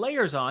 5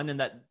 layers on and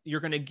that you're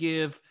going to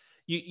give,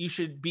 you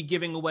should be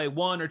giving away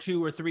 1 or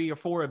 2 or 3 or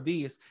 4 of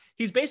these.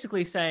 He's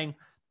basically saying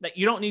that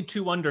you don't need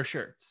 2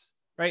 undershirts,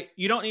 right?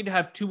 You don't need to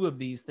have 2 of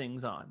these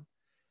things on.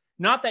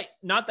 Not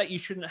that you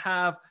shouldn't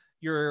have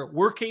your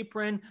work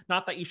apron,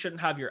 not that you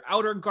shouldn't have your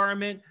outer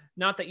garment,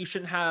 not that you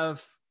shouldn't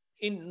have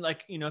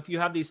if you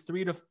have these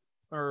 4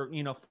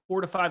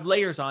 to 5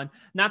 layers on,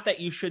 not that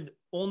you should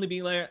only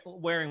be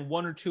wearing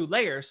 1 or 2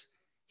 layers.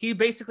 He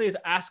basically is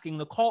asking,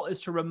 the call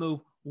is to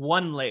remove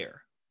 1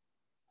 layer,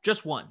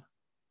 just 1,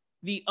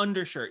 the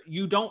undershirt.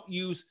 You don't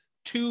use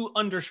 2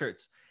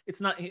 undershirts.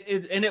 It's not,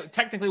 and it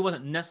technically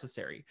wasn't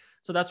necessary.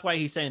 So that's why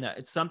he's saying that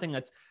it's something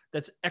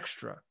that's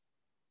extra.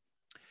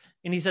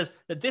 And he says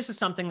that this is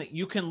something that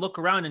you can look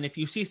around, and if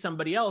you see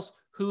somebody else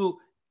who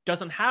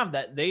doesn't have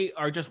that, they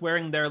are just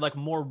wearing their like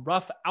more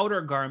rough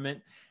outer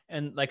garment,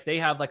 and like they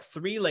have like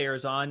 3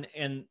 layers on,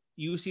 and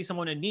you see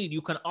someone in need,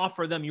 you can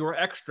offer them your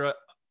extra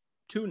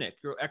tunic,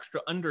 your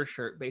extra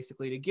undershirt,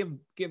 basically to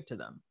give to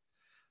them,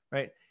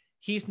 right?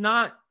 He's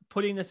not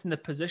putting this in the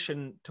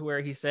position to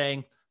where he's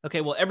saying,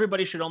 okay, well,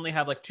 everybody should only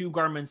have like 2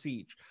 garments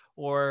each,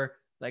 or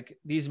like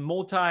these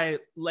multi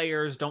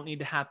layers don't need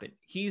to happen.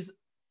 He's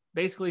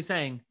basically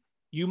saying,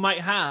 you might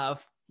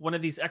have one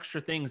of these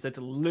extra things that's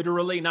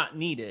literally not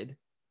needed,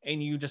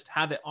 and you just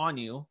have it on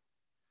you.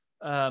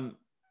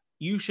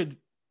 You should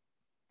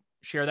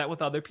share that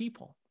with other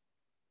people.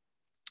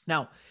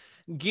 Now,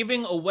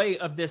 giving away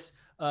of this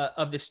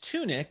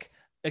tunic,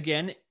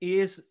 again,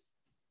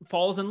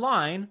 falls in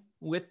line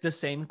with the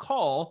same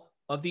call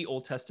of the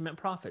Old Testament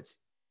prophets.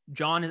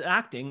 John is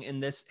acting in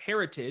this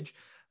heritage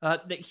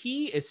that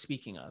he is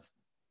speaking of,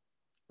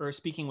 or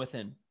speaking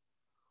within.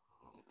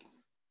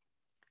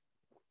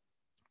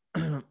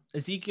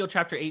 Ezekiel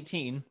chapter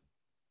 18,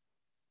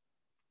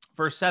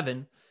 verse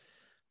 7,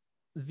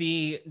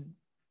 the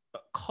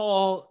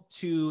call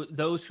to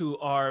those who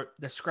are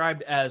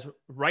described as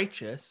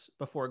righteous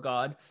before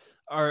God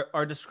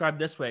are described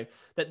this way: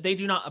 that they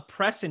do not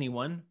oppress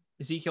anyone,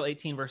 Ezekiel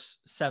 18, verse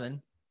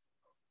 7,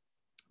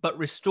 but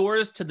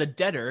restores to the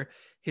debtor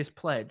his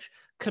pledge,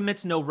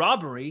 commits no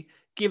robbery,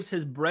 gives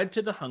his bread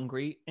to the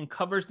hungry, and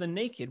covers the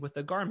naked with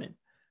a garment,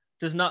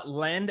 does not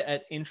lend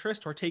at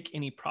interest or take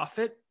any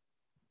profit,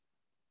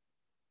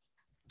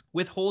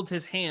 withholds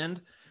his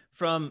hand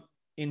from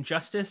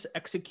injustice,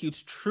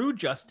 executes true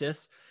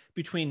justice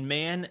between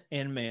man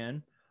and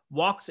man,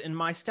 walks in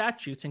my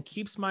statutes and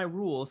keeps my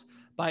rules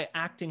by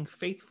acting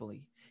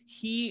faithfully.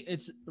 He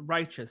is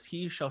righteous.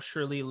 He shall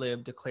surely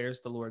live,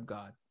 declares the Lord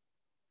God.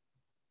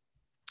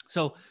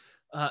 So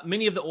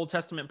many of the Old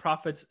Testament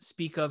prophets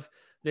speak of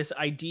this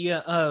idea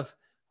of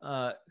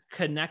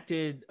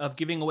connected, of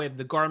giving away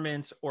the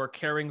garments or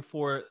caring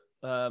for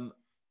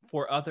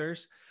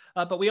others.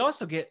 But we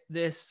also get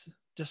this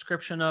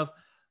description of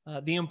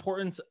the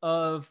importance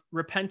of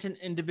repentant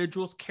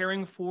individuals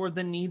caring for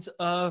the needs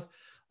of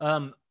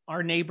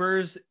our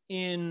neighbors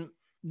in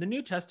the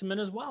New Testament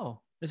as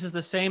well. This is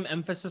the same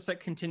emphasis that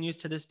continues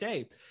to this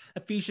day.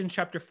 Ephesians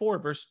chapter 4,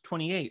 verse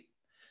 28.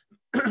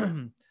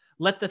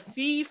 Let the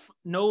thief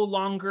no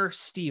longer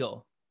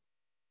steal,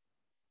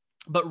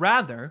 but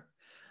rather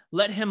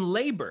let him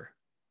labor,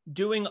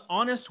 doing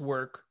honest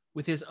work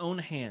with his own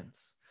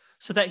hands,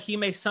 so that he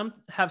may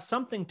have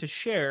something to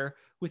share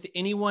with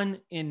anyone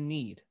in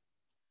need.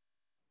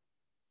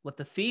 Let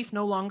the thief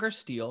no longer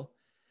steal,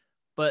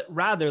 but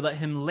rather let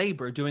him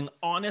labor, doing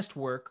honest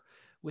work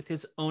with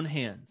his own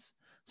hands,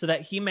 so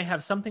that he may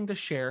have something to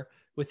share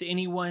with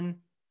anyone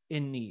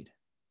in need.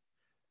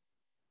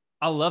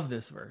 I love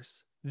this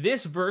verse.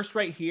 This verse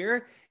right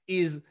here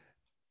is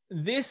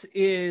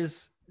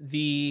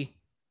the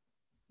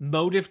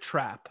motive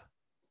trap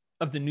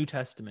of the New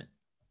Testament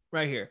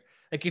right here.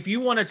 Like if you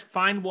want to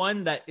find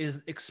one that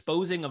is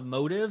exposing of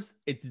motives,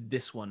 it's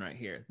this one right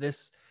here.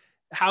 This,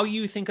 how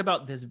you think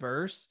about this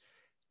verse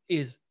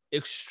is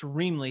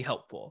extremely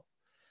helpful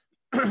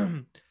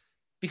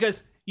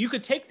because you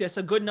could take this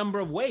a good number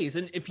of ways.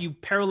 And if you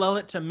parallel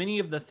it to many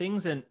of the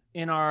things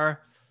in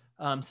our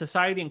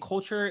society and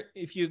culture,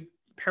 if you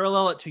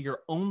parallel it to your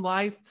own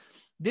life,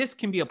 this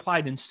can be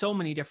applied in so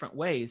many different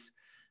ways.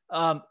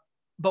 But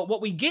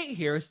what we get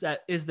here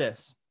is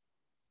this.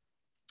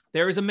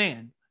 There is a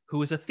man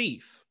who is a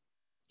thief.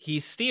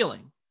 He's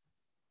stealing,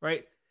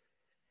 right?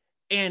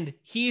 And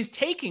he's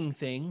taking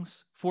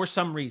things for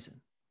some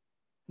reason.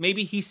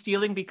 Maybe he's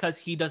stealing because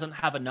he doesn't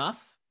have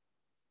enough.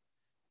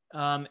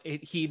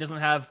 He doesn't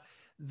have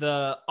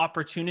the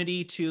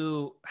opportunity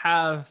to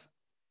have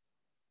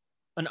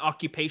an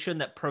occupation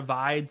that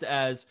provides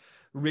as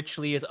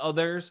richly as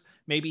others.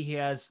 Maybe he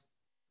has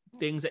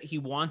things that he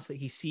wants, that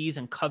he sees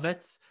and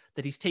covets,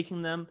 that he's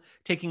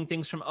taking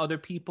things from other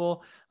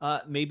people.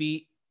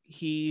 Maybe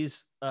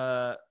he's,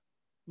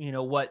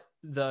 what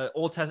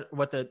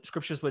the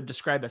scriptures would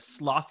describe as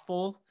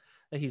slothful,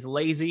 that he's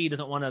lazy. He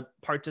doesn't want to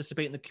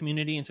participate in the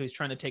community. And so he's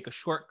trying to take a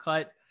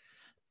shortcut.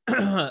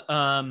 There's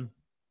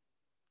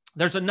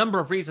a number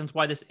of reasons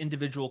why this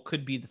individual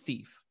could be the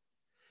thief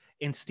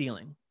in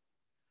stealing.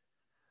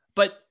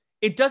 But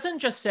it doesn't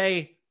just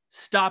say,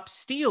 stop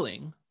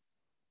stealing.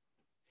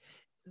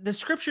 The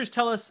scriptures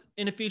tell us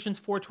in Ephesians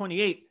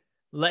 4:28,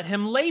 let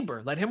him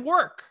labor, let him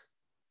work,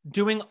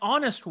 doing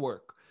honest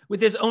work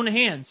with his own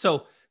hands.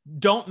 So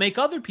don't make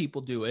other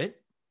people do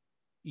it.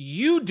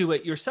 You do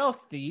it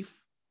yourself, thief.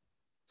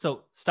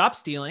 So stop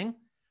stealing,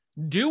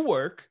 do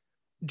work,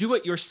 do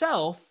it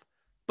yourself,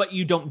 but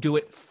you don't do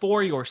it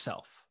for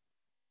yourself.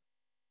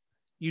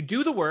 You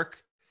do the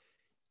work,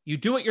 you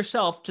do it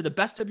yourself to the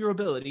best of your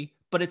ability,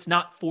 but it's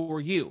not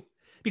for you.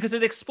 Because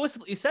it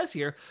explicitly says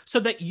here, so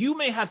that you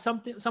may have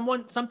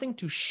something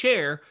to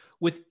share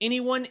with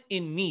anyone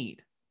in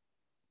need.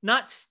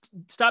 Not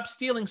stop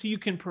stealing so you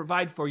can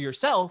provide for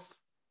yourself.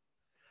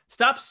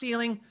 Stop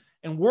stealing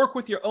and work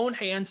with your own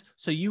hands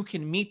so you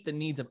can meet the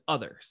needs of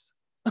others.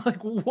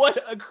 Like,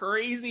 what a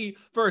crazy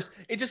verse.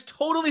 It just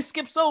totally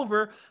skips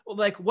over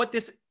like what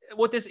this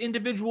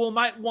individual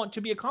might want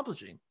to be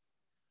accomplishing.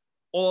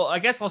 Well, I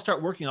guess I'll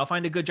start working. I'll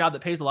find a good job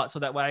that pays a lot so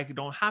that way I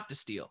don't have to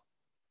steal.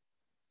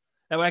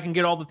 That way I can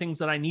get all the things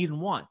that I need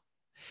and want.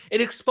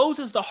 It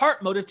exposes the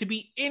heart motive to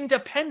be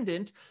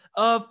independent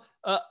of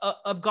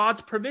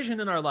God's provision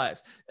in our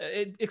lives.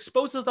 It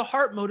exposes the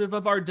heart motive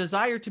of our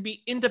desire to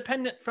be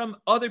independent from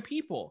other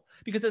people,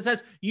 because it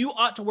says you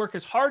ought to work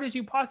as hard as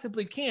you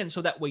possibly can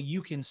so that way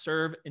you can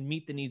serve and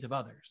meet the needs of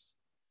others.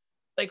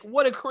 Like,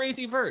 what a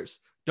crazy verse.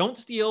 Don't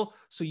steal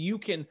so you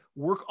can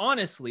work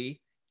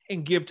honestly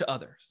and give to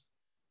others.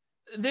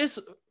 This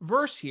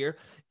verse here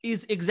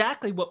is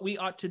exactly what we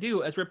ought to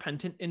do as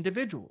repentant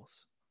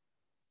individuals.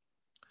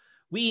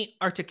 We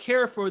are to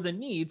care for the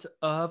needs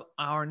of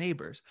our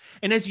neighbors.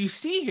 And as you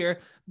see here,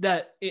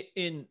 that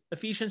in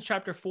Ephesians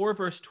chapter 4,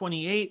 verse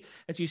 28,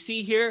 as you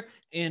see here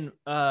in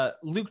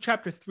Luke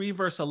chapter 3,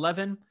 verse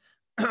 11,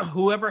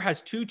 whoever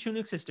has 2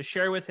 tunics is to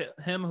share with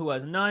him who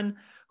has none.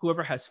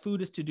 Whoever has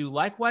food is to do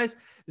likewise.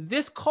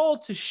 This call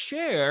to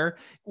share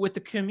with the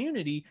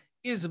community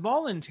is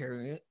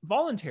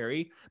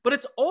voluntary, but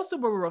it's also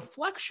a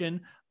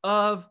reflection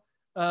of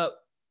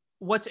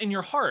what's in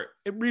your heart.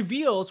 It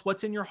reveals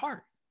what's in your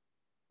heart.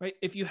 right?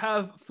 If you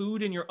have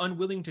food and you're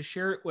unwilling to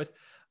share it with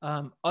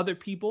other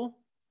people,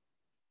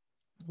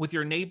 with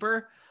your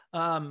neighbor,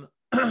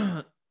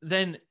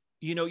 then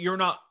you're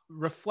not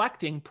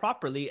reflecting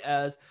properly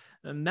as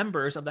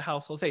members of the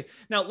household of faith.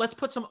 Now, let's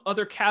put some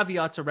other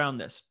caveats around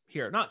this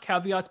here. Not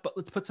caveats, but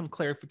let's put some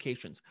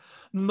clarifications.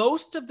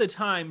 Most of the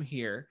time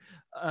here,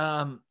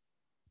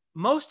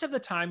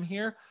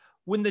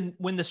 when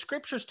the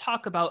scriptures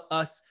talk about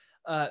us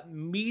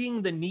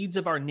meeting the needs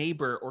of our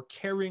neighbor or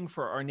caring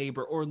for our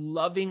neighbor or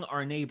loving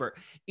our neighbor,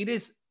 it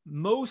is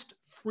most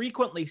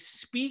frequently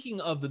speaking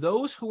of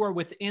those who are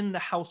within the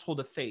household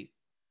of faith.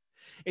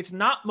 It's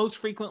not most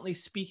frequently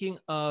speaking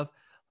of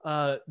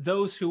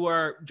those who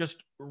are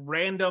just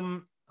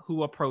random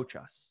who approach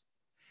us.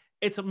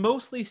 It's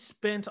mostly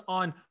spent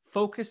on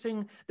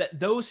focusing that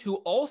those who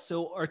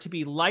also are to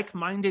be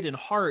like-minded in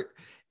heart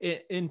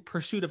in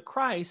pursuit of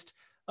Christ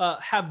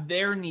have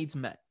their needs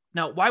met.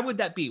 Now, why would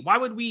that be? Why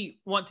would we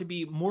want to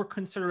be more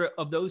considerate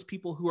of those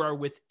people who are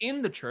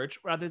within the church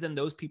rather than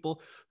those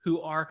people who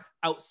are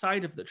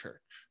outside of the church?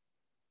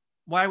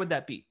 Why would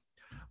that be?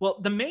 Well,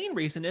 the main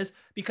reason is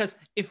because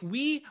if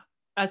we,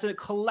 as a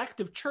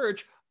collective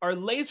church, are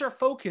laser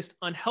focused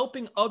on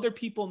helping other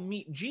people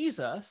meet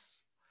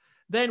Jesus,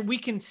 then we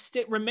can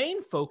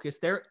remain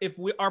focused there if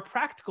our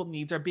practical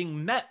needs are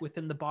being met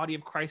within the body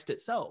of Christ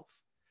itself,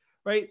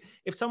 right?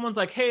 If someone's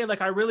like, hey,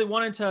 like I really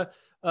wanted to,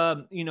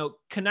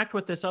 connect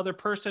with this other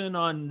person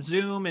on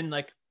Zoom and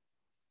like,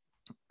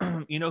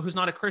 who's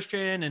not a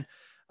Christian, and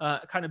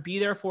kind of be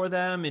there for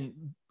them and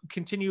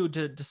continue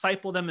to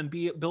disciple them and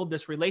build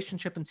this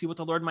relationship and see what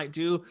the Lord might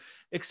do,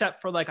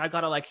 except for like, I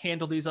got to like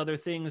handle these other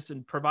things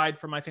and provide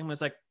for my family.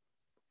 It's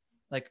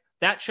like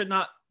that should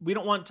not, we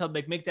don't want to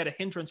make that a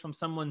hindrance from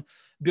someone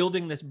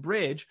building this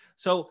bridge.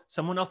 So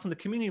someone else in the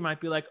community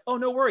might be like, oh,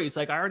 no worries.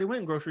 Like I already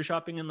went grocery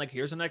shopping and like,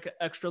 here's an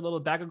extra little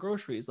bag of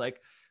groceries.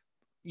 Like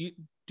you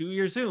do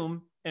your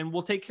Zoom and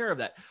we'll take care of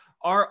that.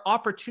 Our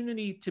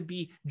opportunity to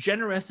be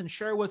generous and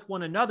share with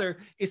one another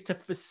is to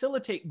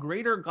facilitate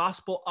greater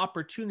gospel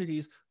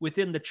opportunities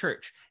within the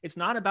church. It's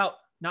not about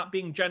not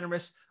being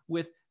generous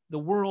with the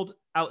world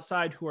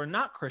outside who are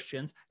not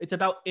Christians. It's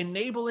about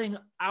enabling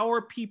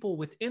our people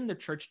within the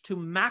church to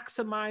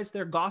maximize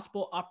their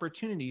gospel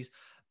opportunities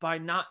by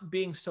not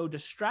being so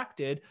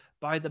distracted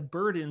by the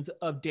burdens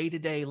of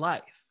day-to-day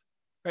life,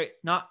 right?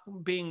 Not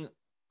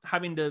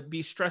having to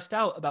be stressed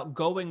out about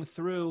going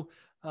through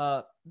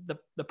the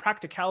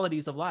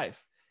practicalities of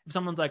life. If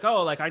someone's like,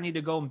 oh, like I need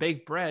to go and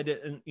bake bread,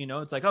 and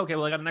it's like, okay,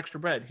 well, I got an extra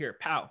bread here,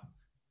 pow,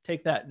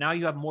 take that. Now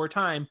you have more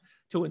time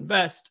to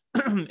invest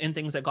in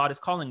things that God is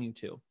calling you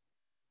to.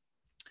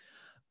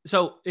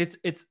 So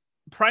it's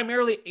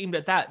primarily aimed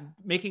at that,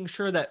 making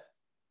sure that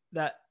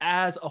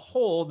as a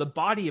whole, the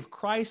body of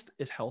Christ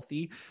is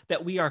healthy,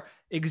 that we are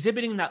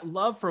exhibiting that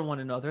love for one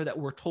another that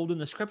we're told in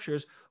the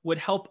scriptures would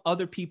help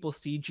other people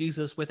see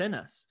Jesus within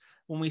us.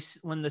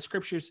 When the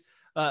scriptures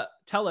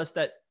tell us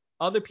that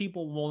other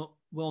people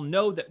will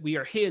know that we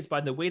are his by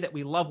the way that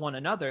we love one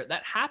another,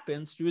 that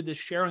happens through the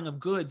sharing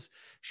of goods,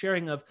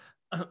 sharing of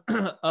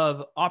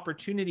of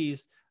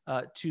opportunities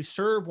to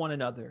serve one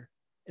another.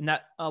 And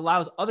that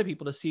allows other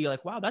people to see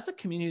like, wow, that's a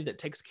community that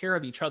takes care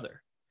of each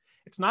other.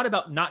 It's not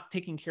about not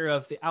taking care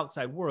of the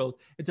outside world.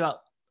 It's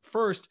about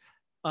first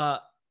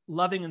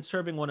loving and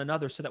serving one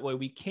another so that way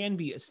we can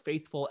be as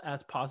faithful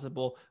as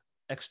possible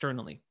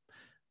externally.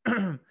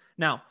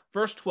 Now,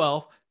 verse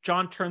 12,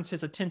 John turns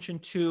his attention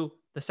to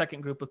the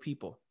second group of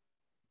people.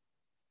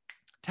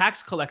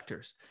 Tax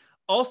collectors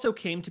also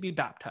came to be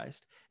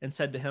baptized and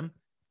said to him,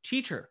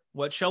 "Teacher,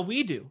 what shall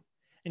we do?"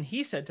 And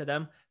he said to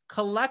them,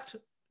 "Collect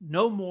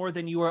no more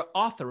than you are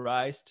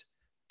authorized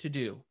to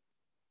do."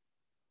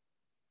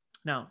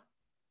 Now,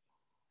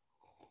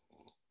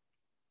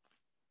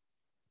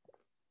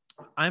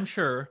 I'm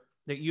sure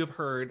that you've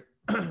heard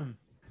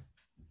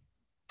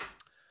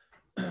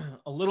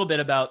a little bit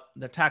about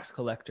the tax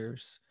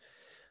collectors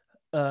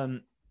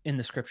in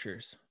the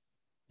scriptures.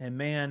 And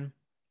man,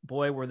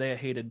 boy, were they a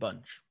hated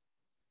bunch.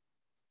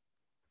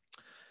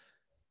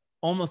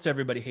 Almost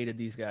everybody hated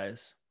these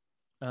guys.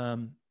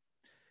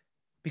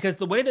 Because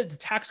the way that the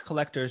tax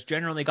collectors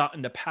generally got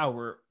into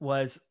power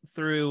was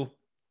through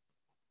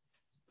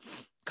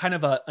kind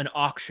of an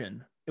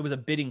auction. It was a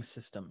bidding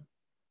system.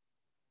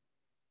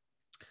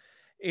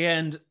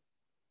 And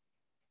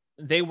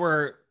they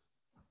were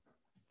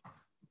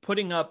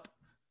putting up,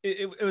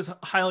 it was a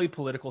highly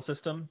political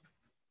system.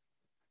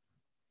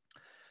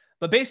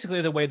 But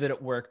basically the way that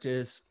it worked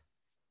is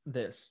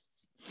this.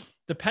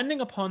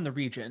 Depending upon the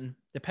region,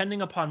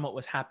 depending upon what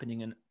was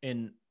happening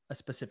in a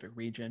specific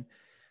region,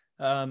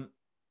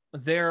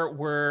 there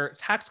were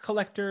tax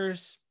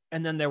collectors,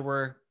 and then there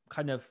were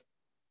kind of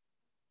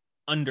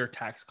under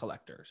tax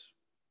collectors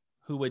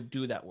who would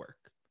do that work.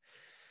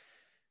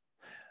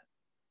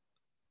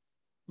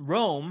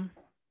 Rome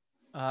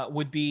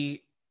would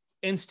be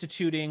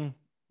instituting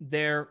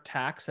their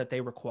tax that they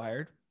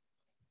required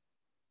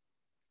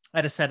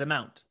at a set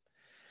amount.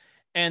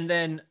 And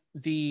then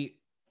the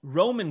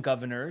Roman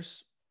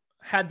governors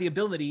had the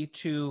ability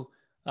to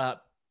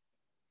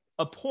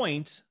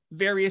appoint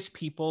various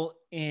people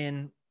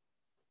in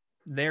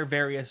their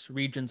various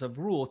regions of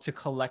rule to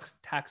collect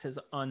taxes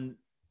on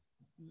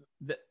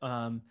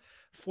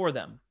for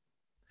them.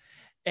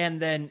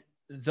 And then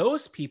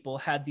those people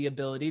had the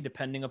ability,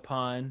 depending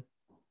upon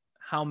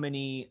how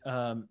many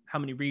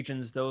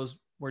regions those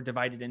were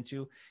divided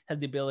into, had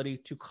the ability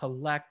to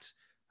collect,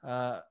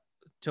 to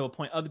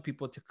appoint other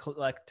people to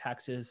collect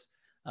taxes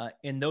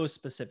in those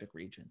specific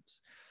regions.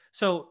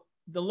 So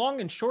the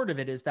long and short of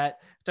it is that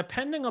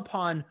depending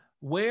upon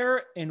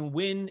where and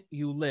when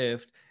you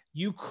lived,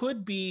 you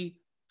could be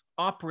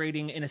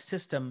operating in a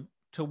system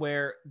to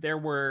where there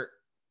were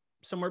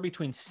somewhere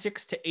between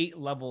 6 to 8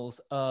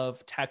 levels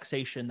of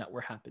taxation that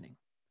were happening.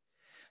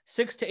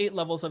 6 to 8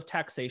 levels of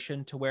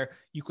taxation, to where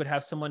you could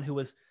have someone who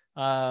was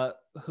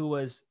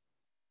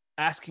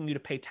asking you to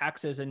pay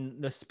taxes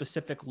in the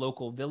specific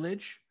local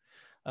village.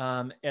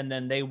 And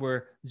then they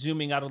were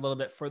zooming out a little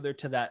bit further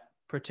to that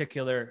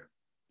particular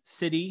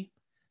city,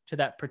 to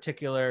that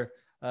particular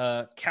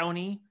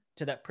county,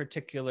 to that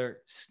particular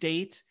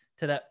state,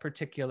 to that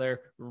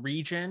particular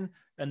region,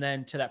 and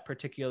then to that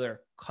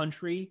particular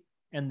country,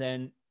 and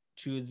then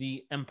to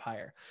the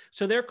empire.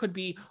 So there could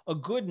be a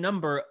good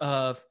number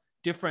of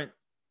different,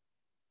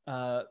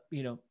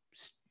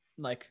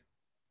 like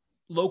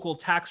local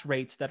tax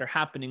rates that are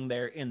happening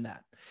there in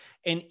that.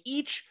 And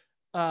each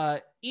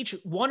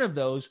one of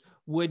those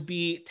would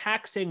be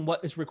taxing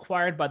what is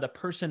required by the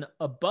person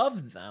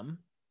above them.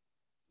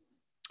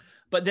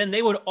 But then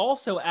they would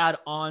also add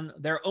on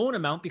their own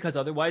amount, because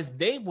otherwise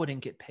they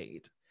wouldn't get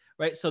paid,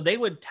 right? So they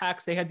would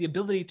tax, they had the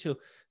ability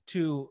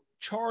to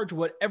charge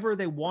whatever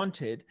they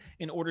wanted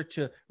in order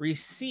to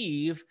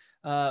receive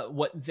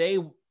what they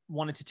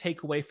wanted to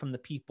take away from the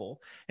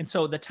people. And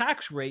so the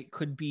tax rate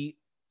could be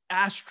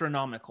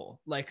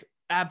astronomical, like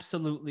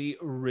absolutely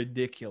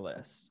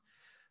ridiculous,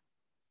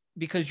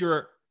 because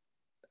you're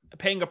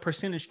paying a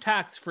percentage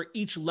tax for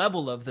each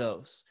level of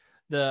those.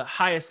 The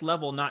highest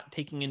level not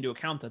taking into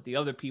account that the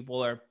other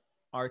people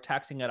are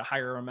taxing at a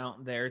higher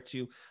amount there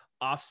to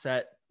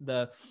offset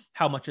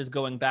how much is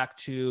going back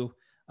to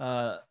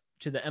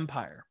the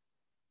empire.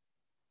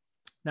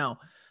 Now,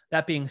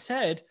 that being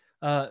said,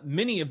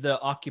 many of the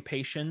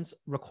occupations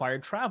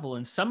required travel,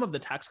 and some of the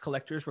tax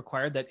collectors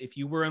required that if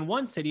you were in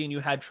one city and you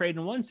had trade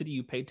in one city,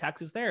 you paid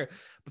taxes there.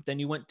 But then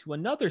you went to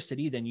another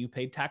city, then you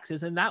paid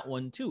taxes in that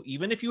one too.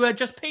 Even if you had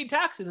just paid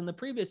taxes in the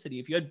previous city,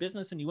 if you had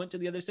business and you went to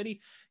the other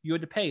city, you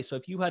had to pay. So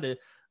if you had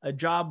a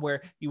job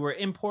where you were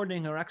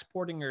importing or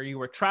exporting, or you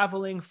were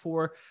traveling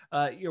for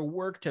your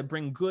work to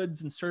bring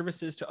goods and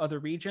services to other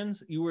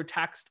regions, you were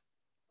taxed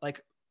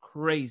like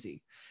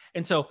crazy.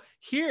 And so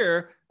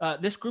here,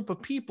 this group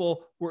of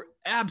people were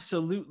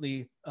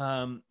absolutely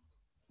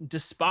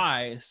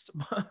despised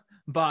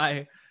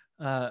by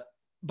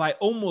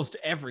almost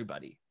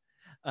everybody,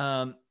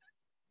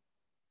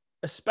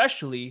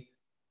 especially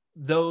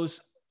those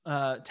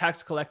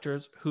tax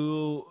collectors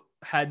who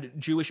had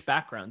Jewish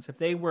backgrounds. If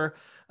they were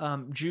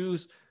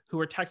Jews who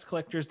were tax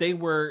collectors, they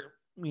were,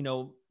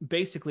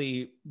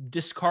 basically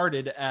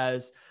discarded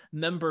as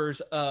members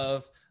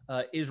of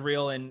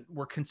Israel and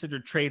were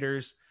considered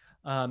traitors.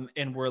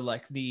 And were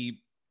like the,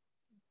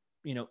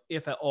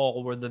 if at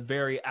all, were the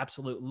very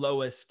absolute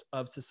lowest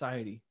of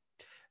society.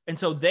 And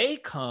so they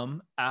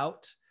come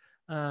out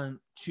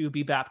to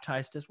be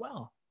baptized as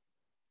well.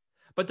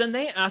 But then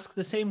they ask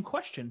the same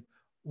question: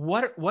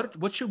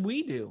 what should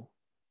we do?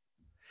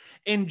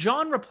 And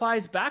John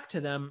replies back to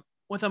them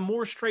with a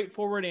more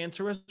straightforward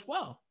answer as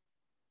well.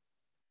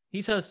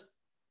 He says,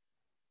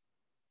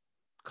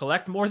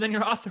 collect more than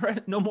you're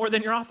authorized, no more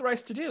than you're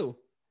authorized to do.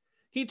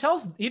 He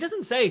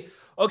doesn't say,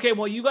 okay,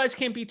 well, you guys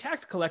can't be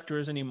tax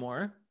collectors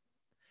anymore.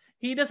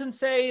 He doesn't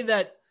say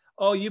that,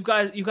 oh, you've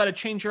got to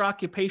change your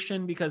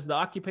occupation because the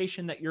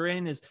occupation that you're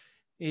in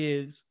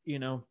is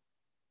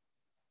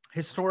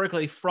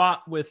historically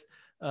fraught with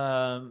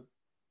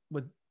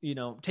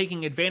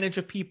taking advantage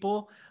of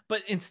people.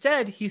 But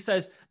instead, he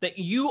says that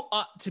you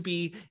ought to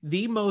be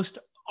the most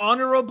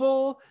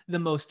honorable, the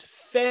most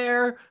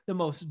fair, the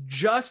most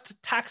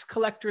just tax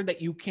collector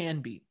that you can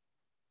be.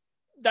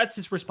 That's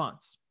his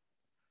response.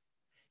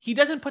 He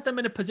doesn't put them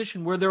in a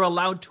position where they're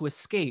allowed to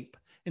escape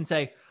and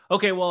say,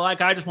 okay, well, I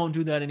just won't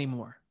do that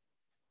anymore.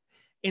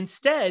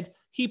 Instead,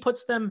 he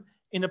puts them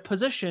in a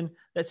position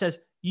that says,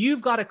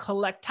 you've got to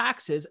collect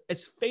taxes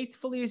as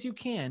faithfully as you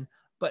can,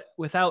 but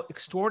without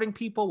extorting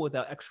people,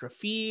 without extra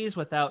fees,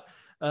 without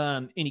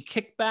any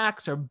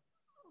kickbacks or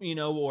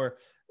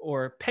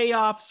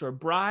payoffs or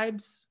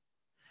bribes.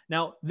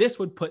 Now, this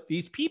would put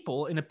these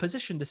people in a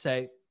position to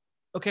say,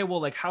 okay, well,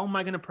 like, how am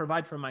I going to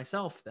provide for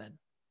myself then?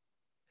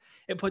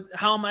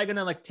 How am I going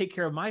to take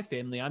care of my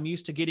family? I'm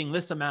used to getting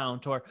this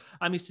amount, or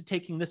I'm used to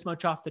taking this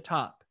much off the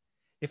top.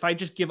 If I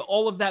just give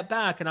all of that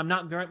back and I'm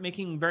not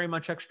making very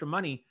much extra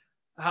money,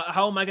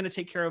 how am I going to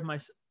take care of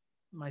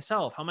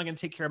myself? How am I going to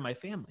take care of my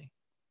family?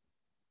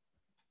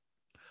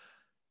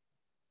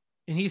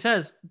 And he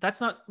says,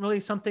 that's not really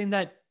something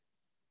that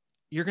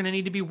you're going to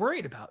need to be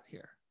worried about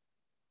here,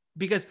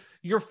 because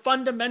you're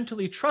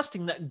fundamentally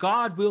trusting that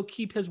God will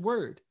keep his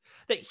word,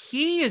 that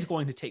he is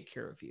going to take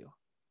care of you.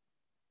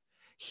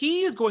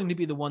 He is going to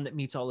be the one that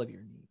meets all of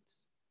your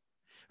needs,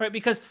 right?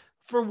 Because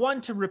for one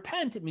to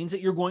repent, it means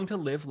that you're going to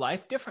live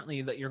life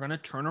differently, that you're going to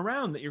turn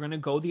around, that you're going to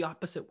go the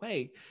opposite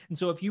way. And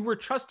so if you were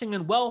trusting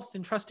in wealth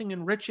and trusting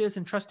in riches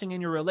and trusting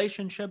in your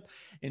relationship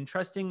and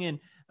trusting in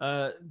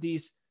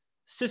these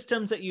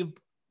systems that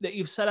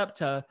you've set up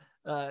to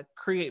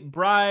create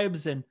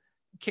bribes and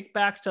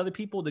kickbacks to other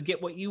people to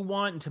get what you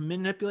want and to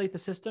manipulate the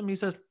system, he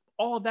says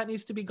all of that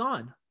needs to be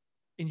gone.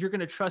 And you're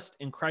going to trust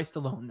in Christ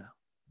alone now.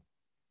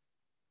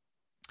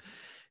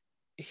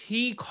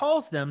 He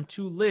calls them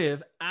to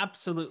live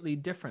absolutely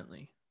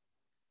differently.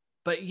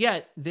 But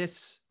yet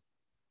this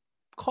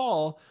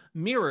call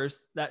mirrors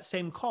that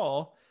same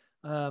call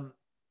of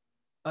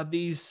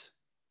these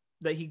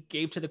that he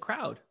gave to the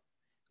crowd.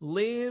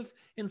 Live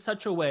in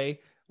such a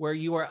way where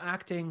you are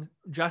acting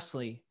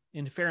justly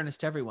in fairness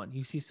to everyone.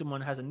 You see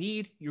someone has a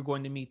need, you're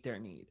going to meet their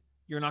need.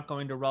 You're not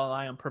going to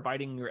rely on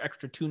providing your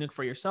extra tunic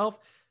for yourself.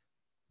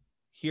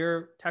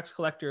 Here, tax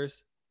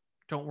collectors,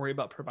 don't worry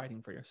about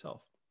providing for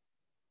yourself.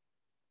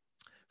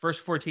 Verse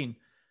 14,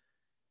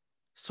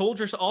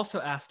 soldiers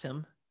also asked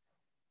him,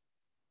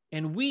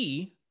 and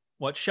we,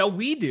 what shall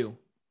we do?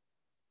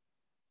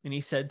 And he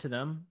said to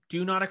them,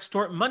 do not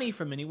extort money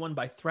from anyone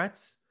by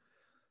threats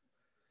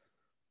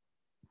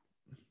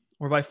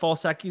or by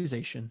false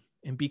accusation,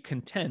 and be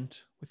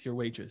content with your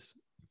wages.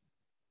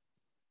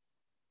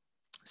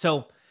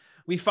 So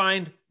we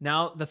find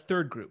now the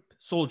third group,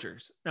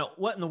 soldiers. Now,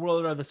 what in the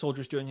world are the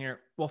soldiers doing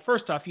here? Well,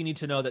 first off, you need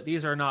to know that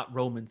these are not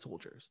Roman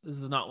soldiers. This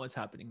is not what's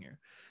happening here.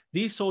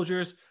 These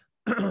soldiers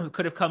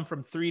could have come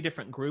from three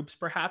different groups,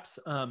 perhaps,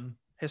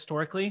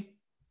 historically.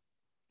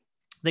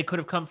 They could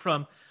have come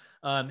from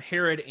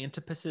Herod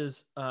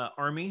Antipas's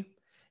army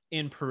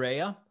in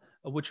Perea,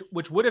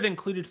 which would have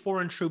included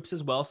foreign troops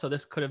as well. So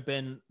this could have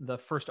been the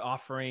first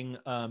offering,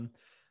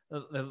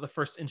 the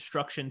first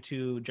instruction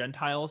to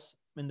Gentiles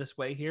in this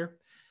way here.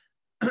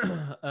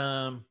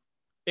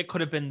 It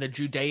could have been the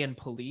Judean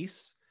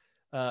police,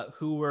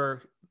 who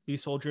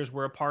these soldiers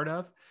were a part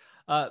of.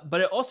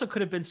 But it also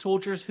could have been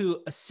soldiers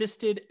who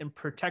assisted and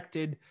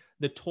protected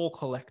the toll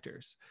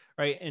collectors,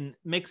 right? And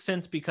makes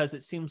sense because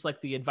it seems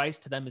like the advice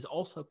to them is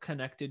also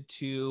connected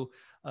to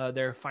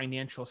their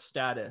financial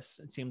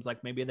status. It seems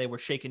like maybe they were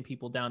shaking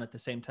people down at the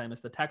same time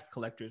as the tax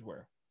collectors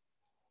were.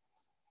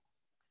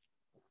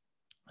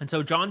 And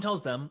so John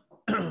tells them,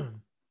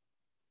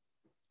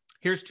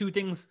 here's two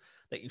things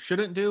that you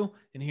shouldn't do,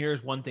 and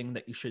here's one thing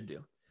that you should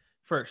do.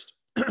 First,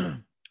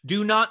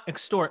 do not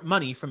extort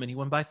money from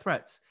anyone by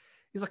threats.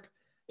 He's like,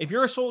 if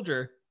you're a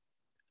soldier,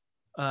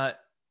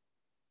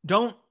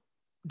 don't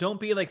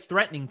be like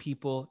threatening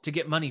people to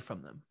get money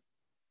from them.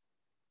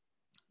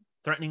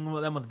 Threatening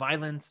them with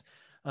violence,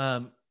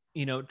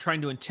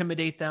 trying to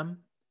intimidate them.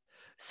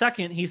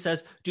 Second, he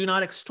says, do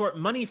not extort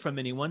money from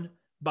anyone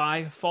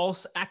by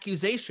false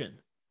accusation,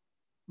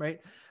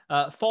 right?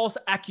 False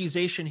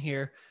accusation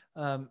here,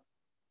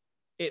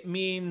 it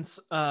means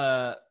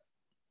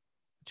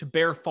to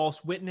bear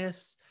false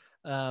witness.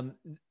 The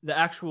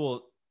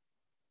actual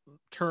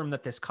term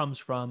that this comes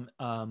from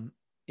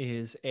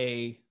is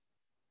a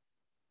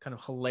kind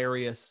of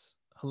hilarious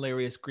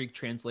Greek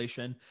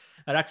translation.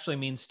 It actually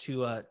means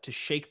to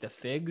shake the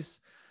figs.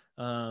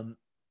 The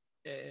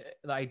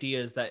idea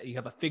is that you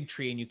have a fig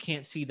tree and you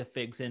can't see the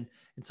figs, and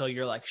so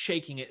you're like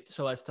shaking it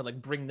so as to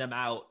like bring them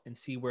out and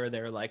see where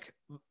they're like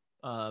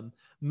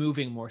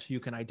moving more, so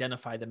you can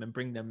identify them and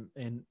bring them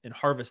in and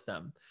harvest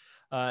them.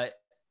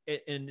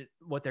 And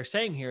what they're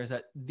saying here is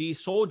that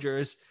these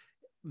soldiers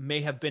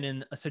may have been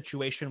in a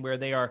situation where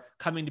they are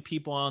coming to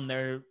people on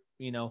their,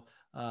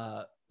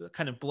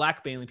 kind of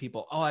blackmailing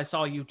people. Oh, I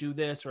saw you do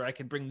this, or I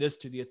can bring this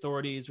to the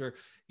authorities, or,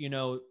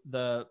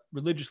 the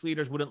religious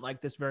leaders wouldn't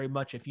like this very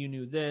much if you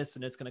knew this,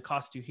 and it's going to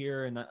cost you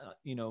here. And,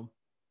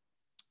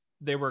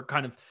 they were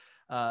kind of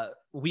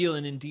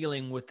wheeling and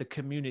dealing with the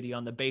community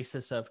on the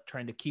basis of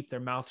trying to keep their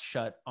mouth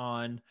shut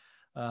on,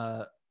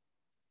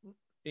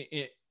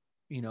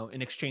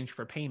 in exchange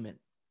for payment.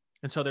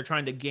 And so they're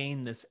trying to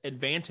gain this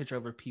advantage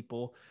over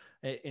people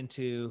and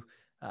to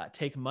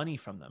take money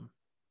from them.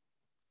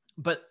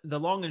 But the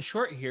long and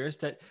short here is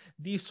that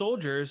these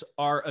soldiers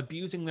are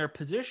abusing their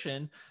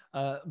position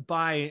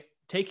by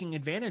taking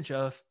advantage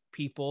of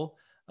people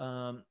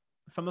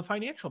from a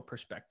financial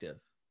perspective.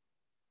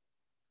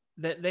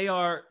 That they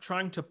are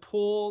trying to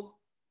pull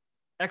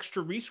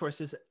extra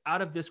resources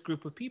out of this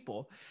group of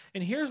people.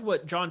 And here's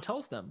what John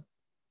tells them.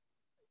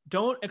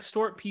 Don't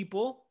extort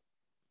people.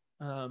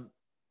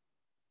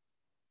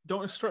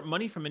 Don't extort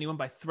money from anyone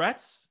by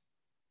threats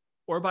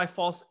or by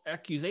false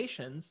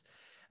accusations.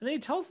 And then he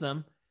tells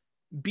them,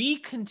 be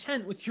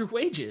content with your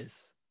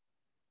wages,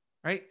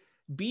 right?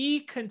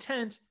 Be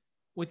content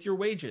with your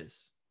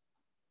wages.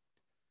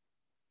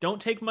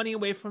 Don't take money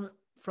away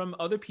from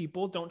other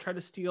people. Don't try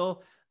to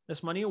steal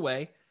this money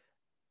away.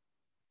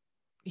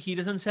 He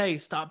doesn't say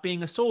stop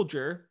being a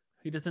soldier.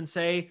 He doesn't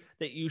say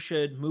that you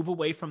should move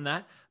away from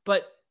that,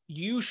 but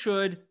you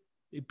should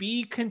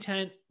be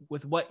content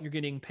with what you're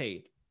getting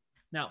paid.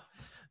 Now,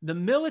 The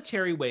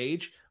military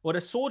wage, what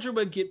a soldier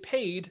would get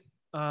paid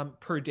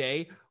per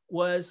day,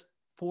 was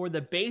for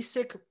the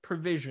basic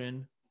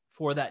provision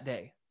for that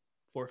day,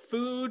 for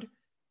food,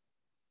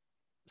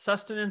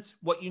 sustenance,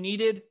 what you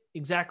needed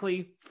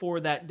exactly for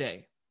that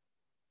day.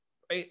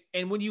 Right?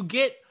 And when you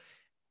get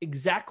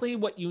exactly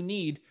what you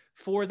need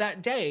for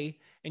that day,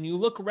 and you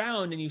look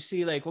around and you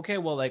see like, okay,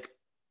 well, like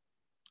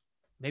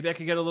maybe I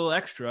could get a little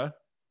extra.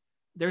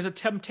 There's a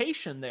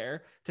temptation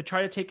there to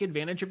try to take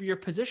advantage of your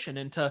position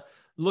and to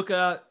look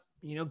at,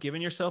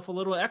 giving yourself a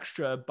little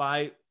extra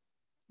by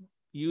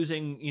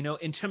using,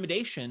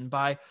 intimidation,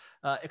 by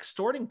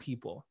extorting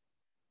people.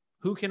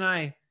 Who can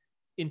I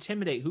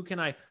intimidate? Who can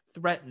I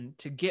threaten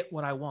to get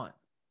what I want?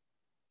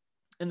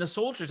 And the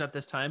soldiers at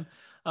this time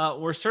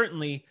were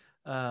certainly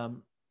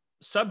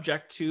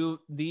subject to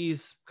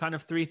these kind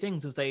of three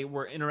things as they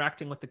were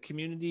interacting with the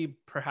community,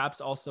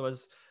 perhaps also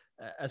as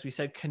we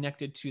said,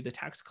 connected to the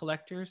tax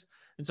collectors.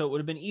 And so it would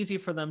have been easy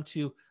for them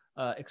to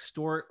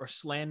extort or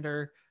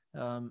slander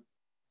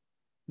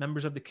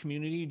members of the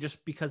community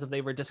just because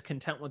they were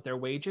discontent with their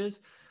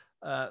wages.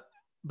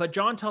 But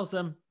John tells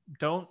them,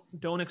 don't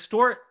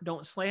extort,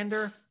 don't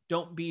slander,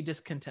 don't be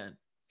discontent,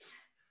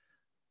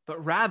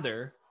 but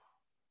rather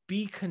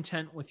be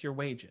content with your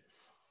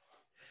wages.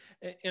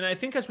 And I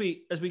think as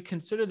we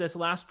consider this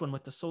last one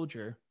with the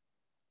soldier,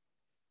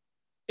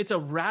 it's a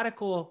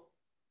radical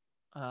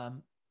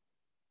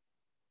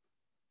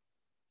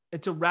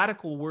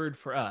word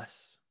for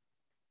us.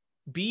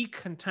 Be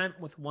content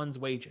with one's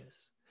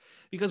wages,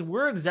 because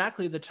we're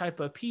exactly the type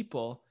of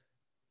people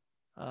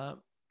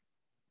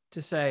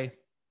to say,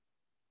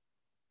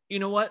 you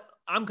know what,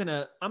 I'm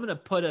gonna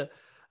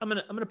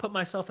put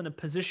myself in a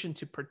position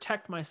to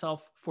protect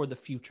myself for the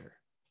future.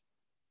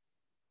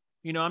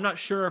 I'm not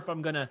sure if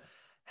I'm gonna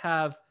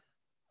have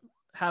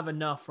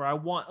enough, or I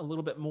want a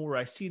little bit more.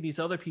 I see these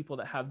other people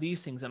that have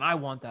these things, and I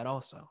want that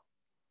also.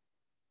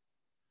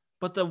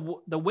 But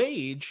the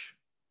wage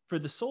for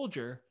the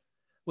soldier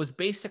was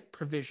basic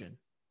provision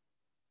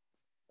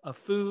of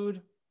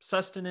food,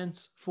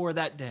 sustenance for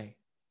that day.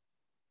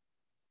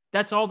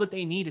 That's all that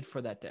they needed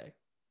for that day,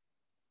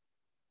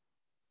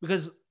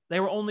 because they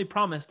were only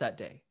promised that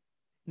day.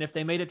 And if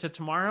they made it to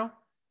tomorrow,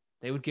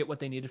 they would get what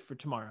they needed for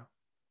tomorrow.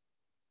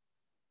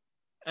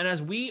 And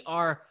as we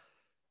are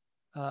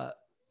a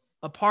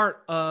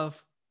part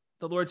of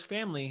the Lord's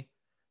family,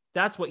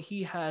 that's what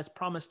he has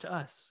promised to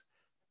us.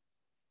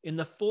 In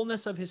the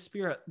fullness of his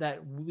Spirit,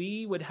 that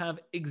we would have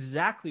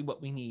exactly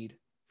what we need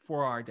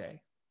for our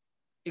day,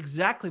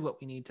 exactly what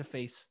we need to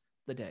face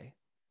the day,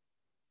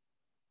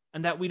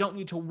 and that we don't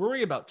need to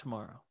worry about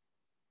tomorrow,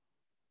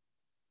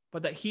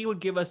 but that he would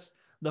give us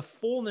the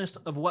fullness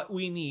of what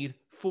we need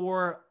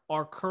for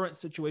our current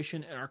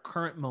situation and our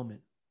current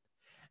moment.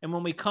 And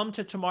when we come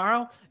to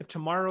tomorrow, if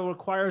tomorrow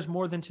requires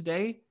more than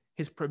today,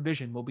 his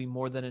provision will be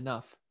more than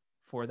enough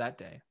for that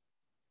day.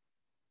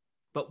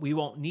 But we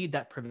won't need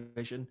that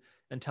provision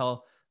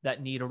until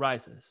that need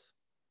arises.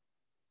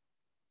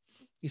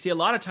 You see, a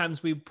lot of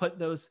times we put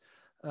those,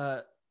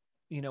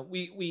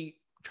 we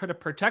try to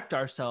protect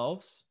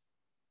ourselves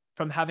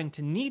from having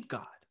to need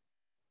God,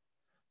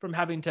 from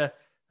having to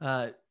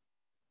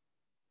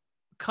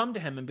come to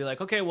him and be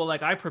like, okay, well,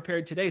 like I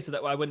prepared today so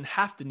that I wouldn't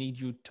have to need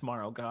you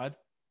tomorrow, God.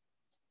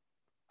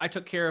 I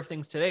took care of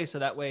things today so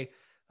that way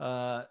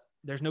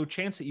there's no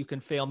chance that you can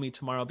fail me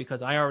tomorrow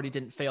because I already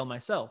didn't fail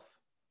myself.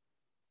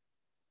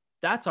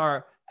 That's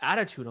our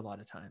attitude a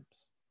lot of times.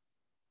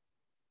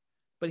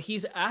 But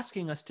he's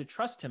asking us to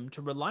trust him,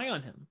 to rely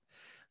on him.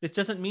 This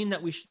doesn't mean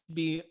that we should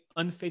be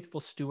unfaithful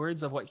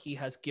stewards of what he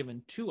has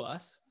given to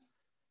us,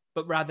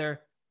 but rather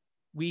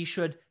we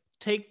should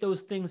take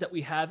those things that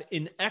we have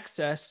in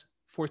excess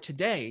for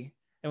today,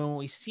 and when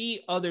we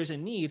see others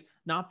in need,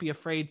 not be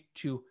afraid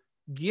to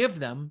give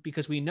them,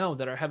 because we know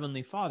that our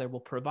Heavenly Father will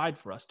provide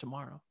for us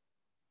tomorrow.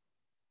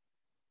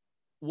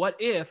 What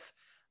if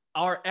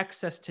our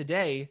excess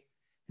today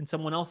and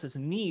someone else's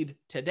need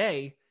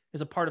today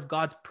is a part of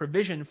God's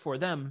provision for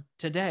them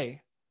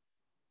today?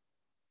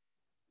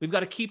 We've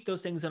got to keep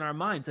those things in our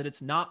minds, that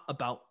it's not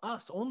about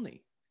us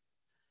only.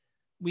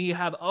 We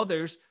have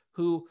others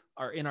who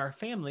are in our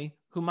family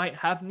who might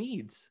have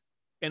needs,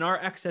 and our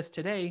excess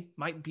today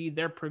might be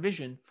their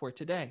provision for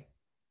today.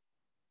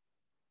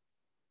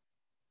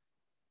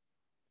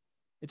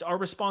 It's our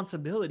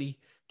responsibility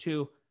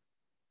to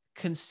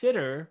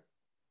consider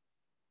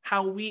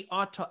how we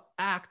ought to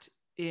act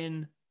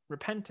in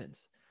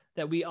repentance,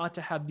 that we ought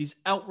to have these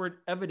outward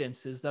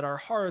evidences that our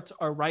hearts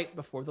are right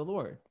before the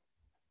Lord.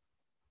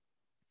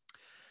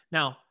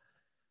 Now,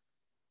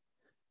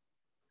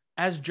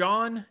 as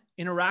John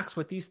interacts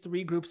with these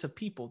three groups of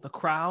people, the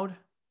crowd,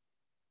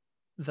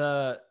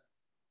 the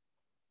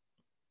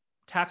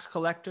tax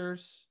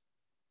collectors,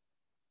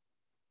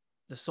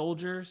 the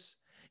soldiers,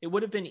 it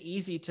would have been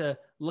easy to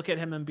look at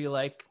him and be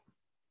like,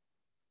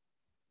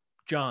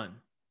 John,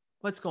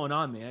 what's going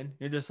on, man?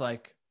 You're just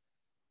like,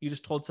 you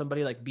just told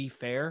somebody like, be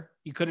fair.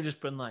 You could have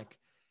just been like,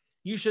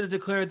 you should have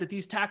declared that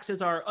these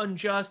taxes are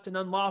unjust and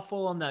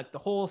unlawful and that the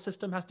whole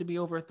system has to be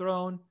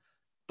overthrown.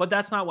 But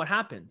that's not what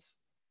happens.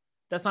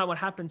 That's not what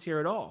happens here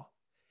at all.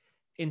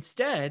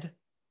 Instead,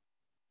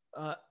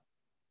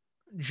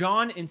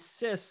 John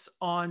insists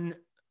on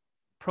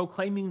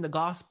proclaiming the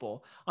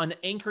gospel, on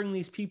anchoring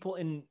these people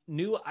in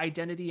new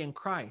identity in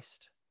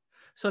Christ,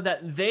 so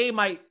that they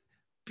might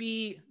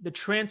be the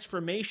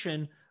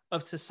transformation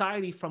of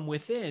society from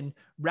within,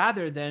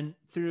 rather than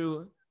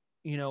through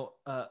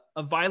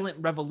a violent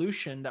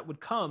revolution that would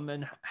come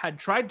and had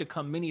tried to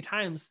come many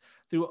times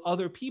through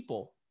other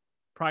people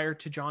prior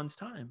to John's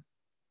time.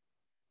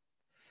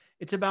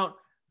 It's about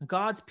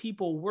God's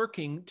people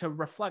working to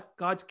reflect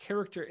God's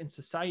character in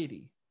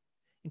society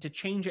and to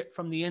change it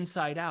from the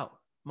inside out,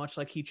 much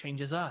like he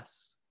changes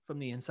us from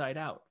the inside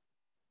out.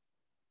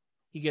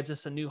 He gives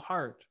us a new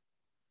heart,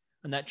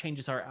 and that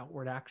changes our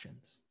outward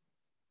actions.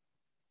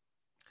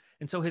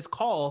 And so his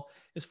call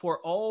is for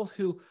all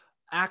who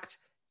act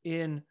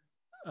in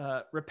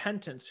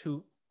repentance,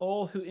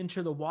 all who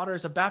enter the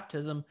waters of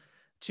baptism,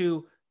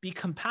 to be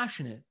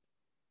compassionate,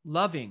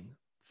 loving,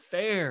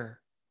 fair,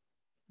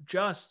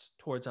 just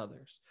towards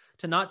others,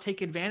 to not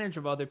take advantage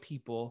of other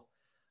people,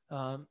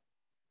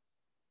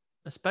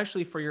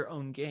 especially for your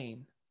own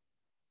gain,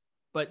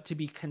 but to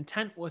be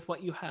content with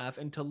what you have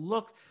and to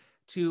look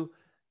to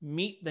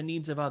meet the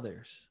needs of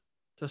others,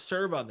 to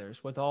serve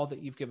others with all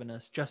that you've given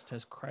us, just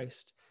as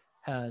Christ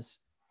has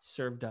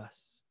served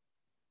us,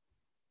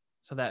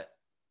 so that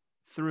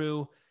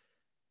through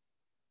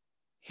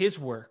his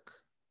work,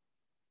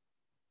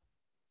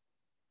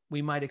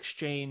 we might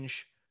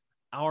exchange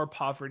our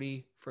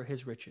poverty for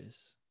his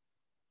riches,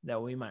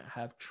 that we might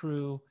have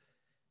true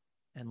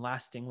and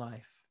lasting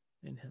life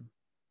in him.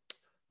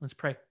 Let's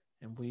pray,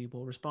 and we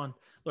will respond.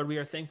 Lord, we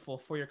are thankful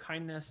for your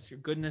kindness, your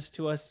goodness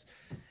to us.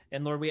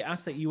 And Lord, we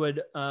ask that you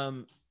would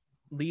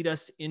lead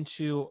us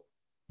into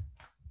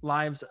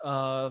lives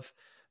of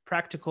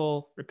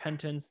practical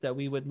repentance, that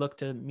we would look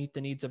to meet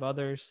the needs of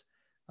others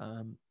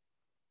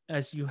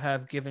as you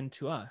have given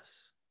to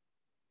us.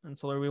 And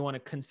so, Lord, we want to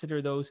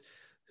consider those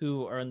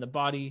who are in the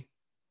body,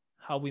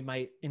 how we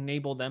might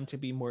enable them to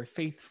be more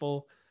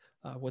faithful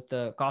with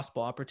the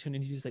gospel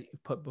opportunities that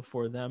you've put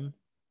before them,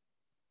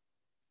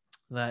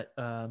 that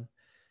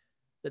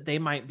they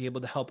might be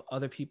able to help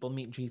other people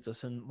meet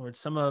Jesus. And Lord,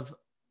 some of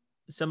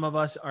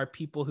us are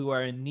people who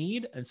are in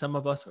need, and some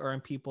of us are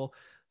in people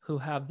who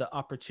have the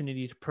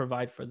opportunity to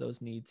provide for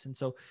those needs. And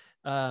so,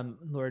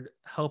 Lord,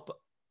 help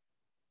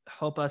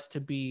us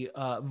to be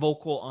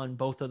vocal on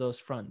both of those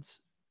fronts,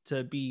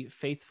 to be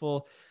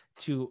faithful,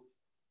 to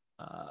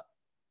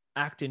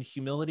act in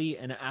humility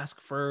and ask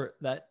for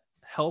that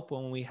help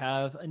when we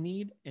have a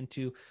need, and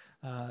to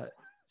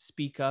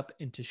speak up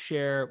and to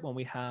share when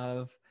we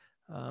have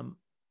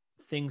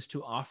things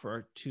to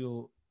offer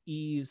to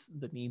ease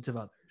the needs of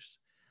others.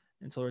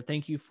 And so, Lord,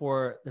 thank you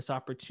for this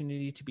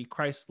opportunity to be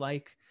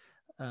Christ-like,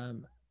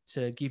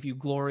 to give you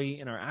glory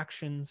in our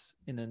actions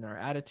and in our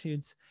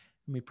attitudes.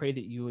 And we pray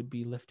that you would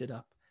be lifted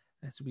up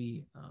as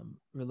we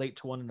relate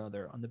to one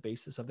another on the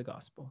basis of the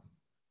gospel.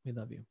 We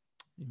love you.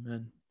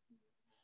 Amen.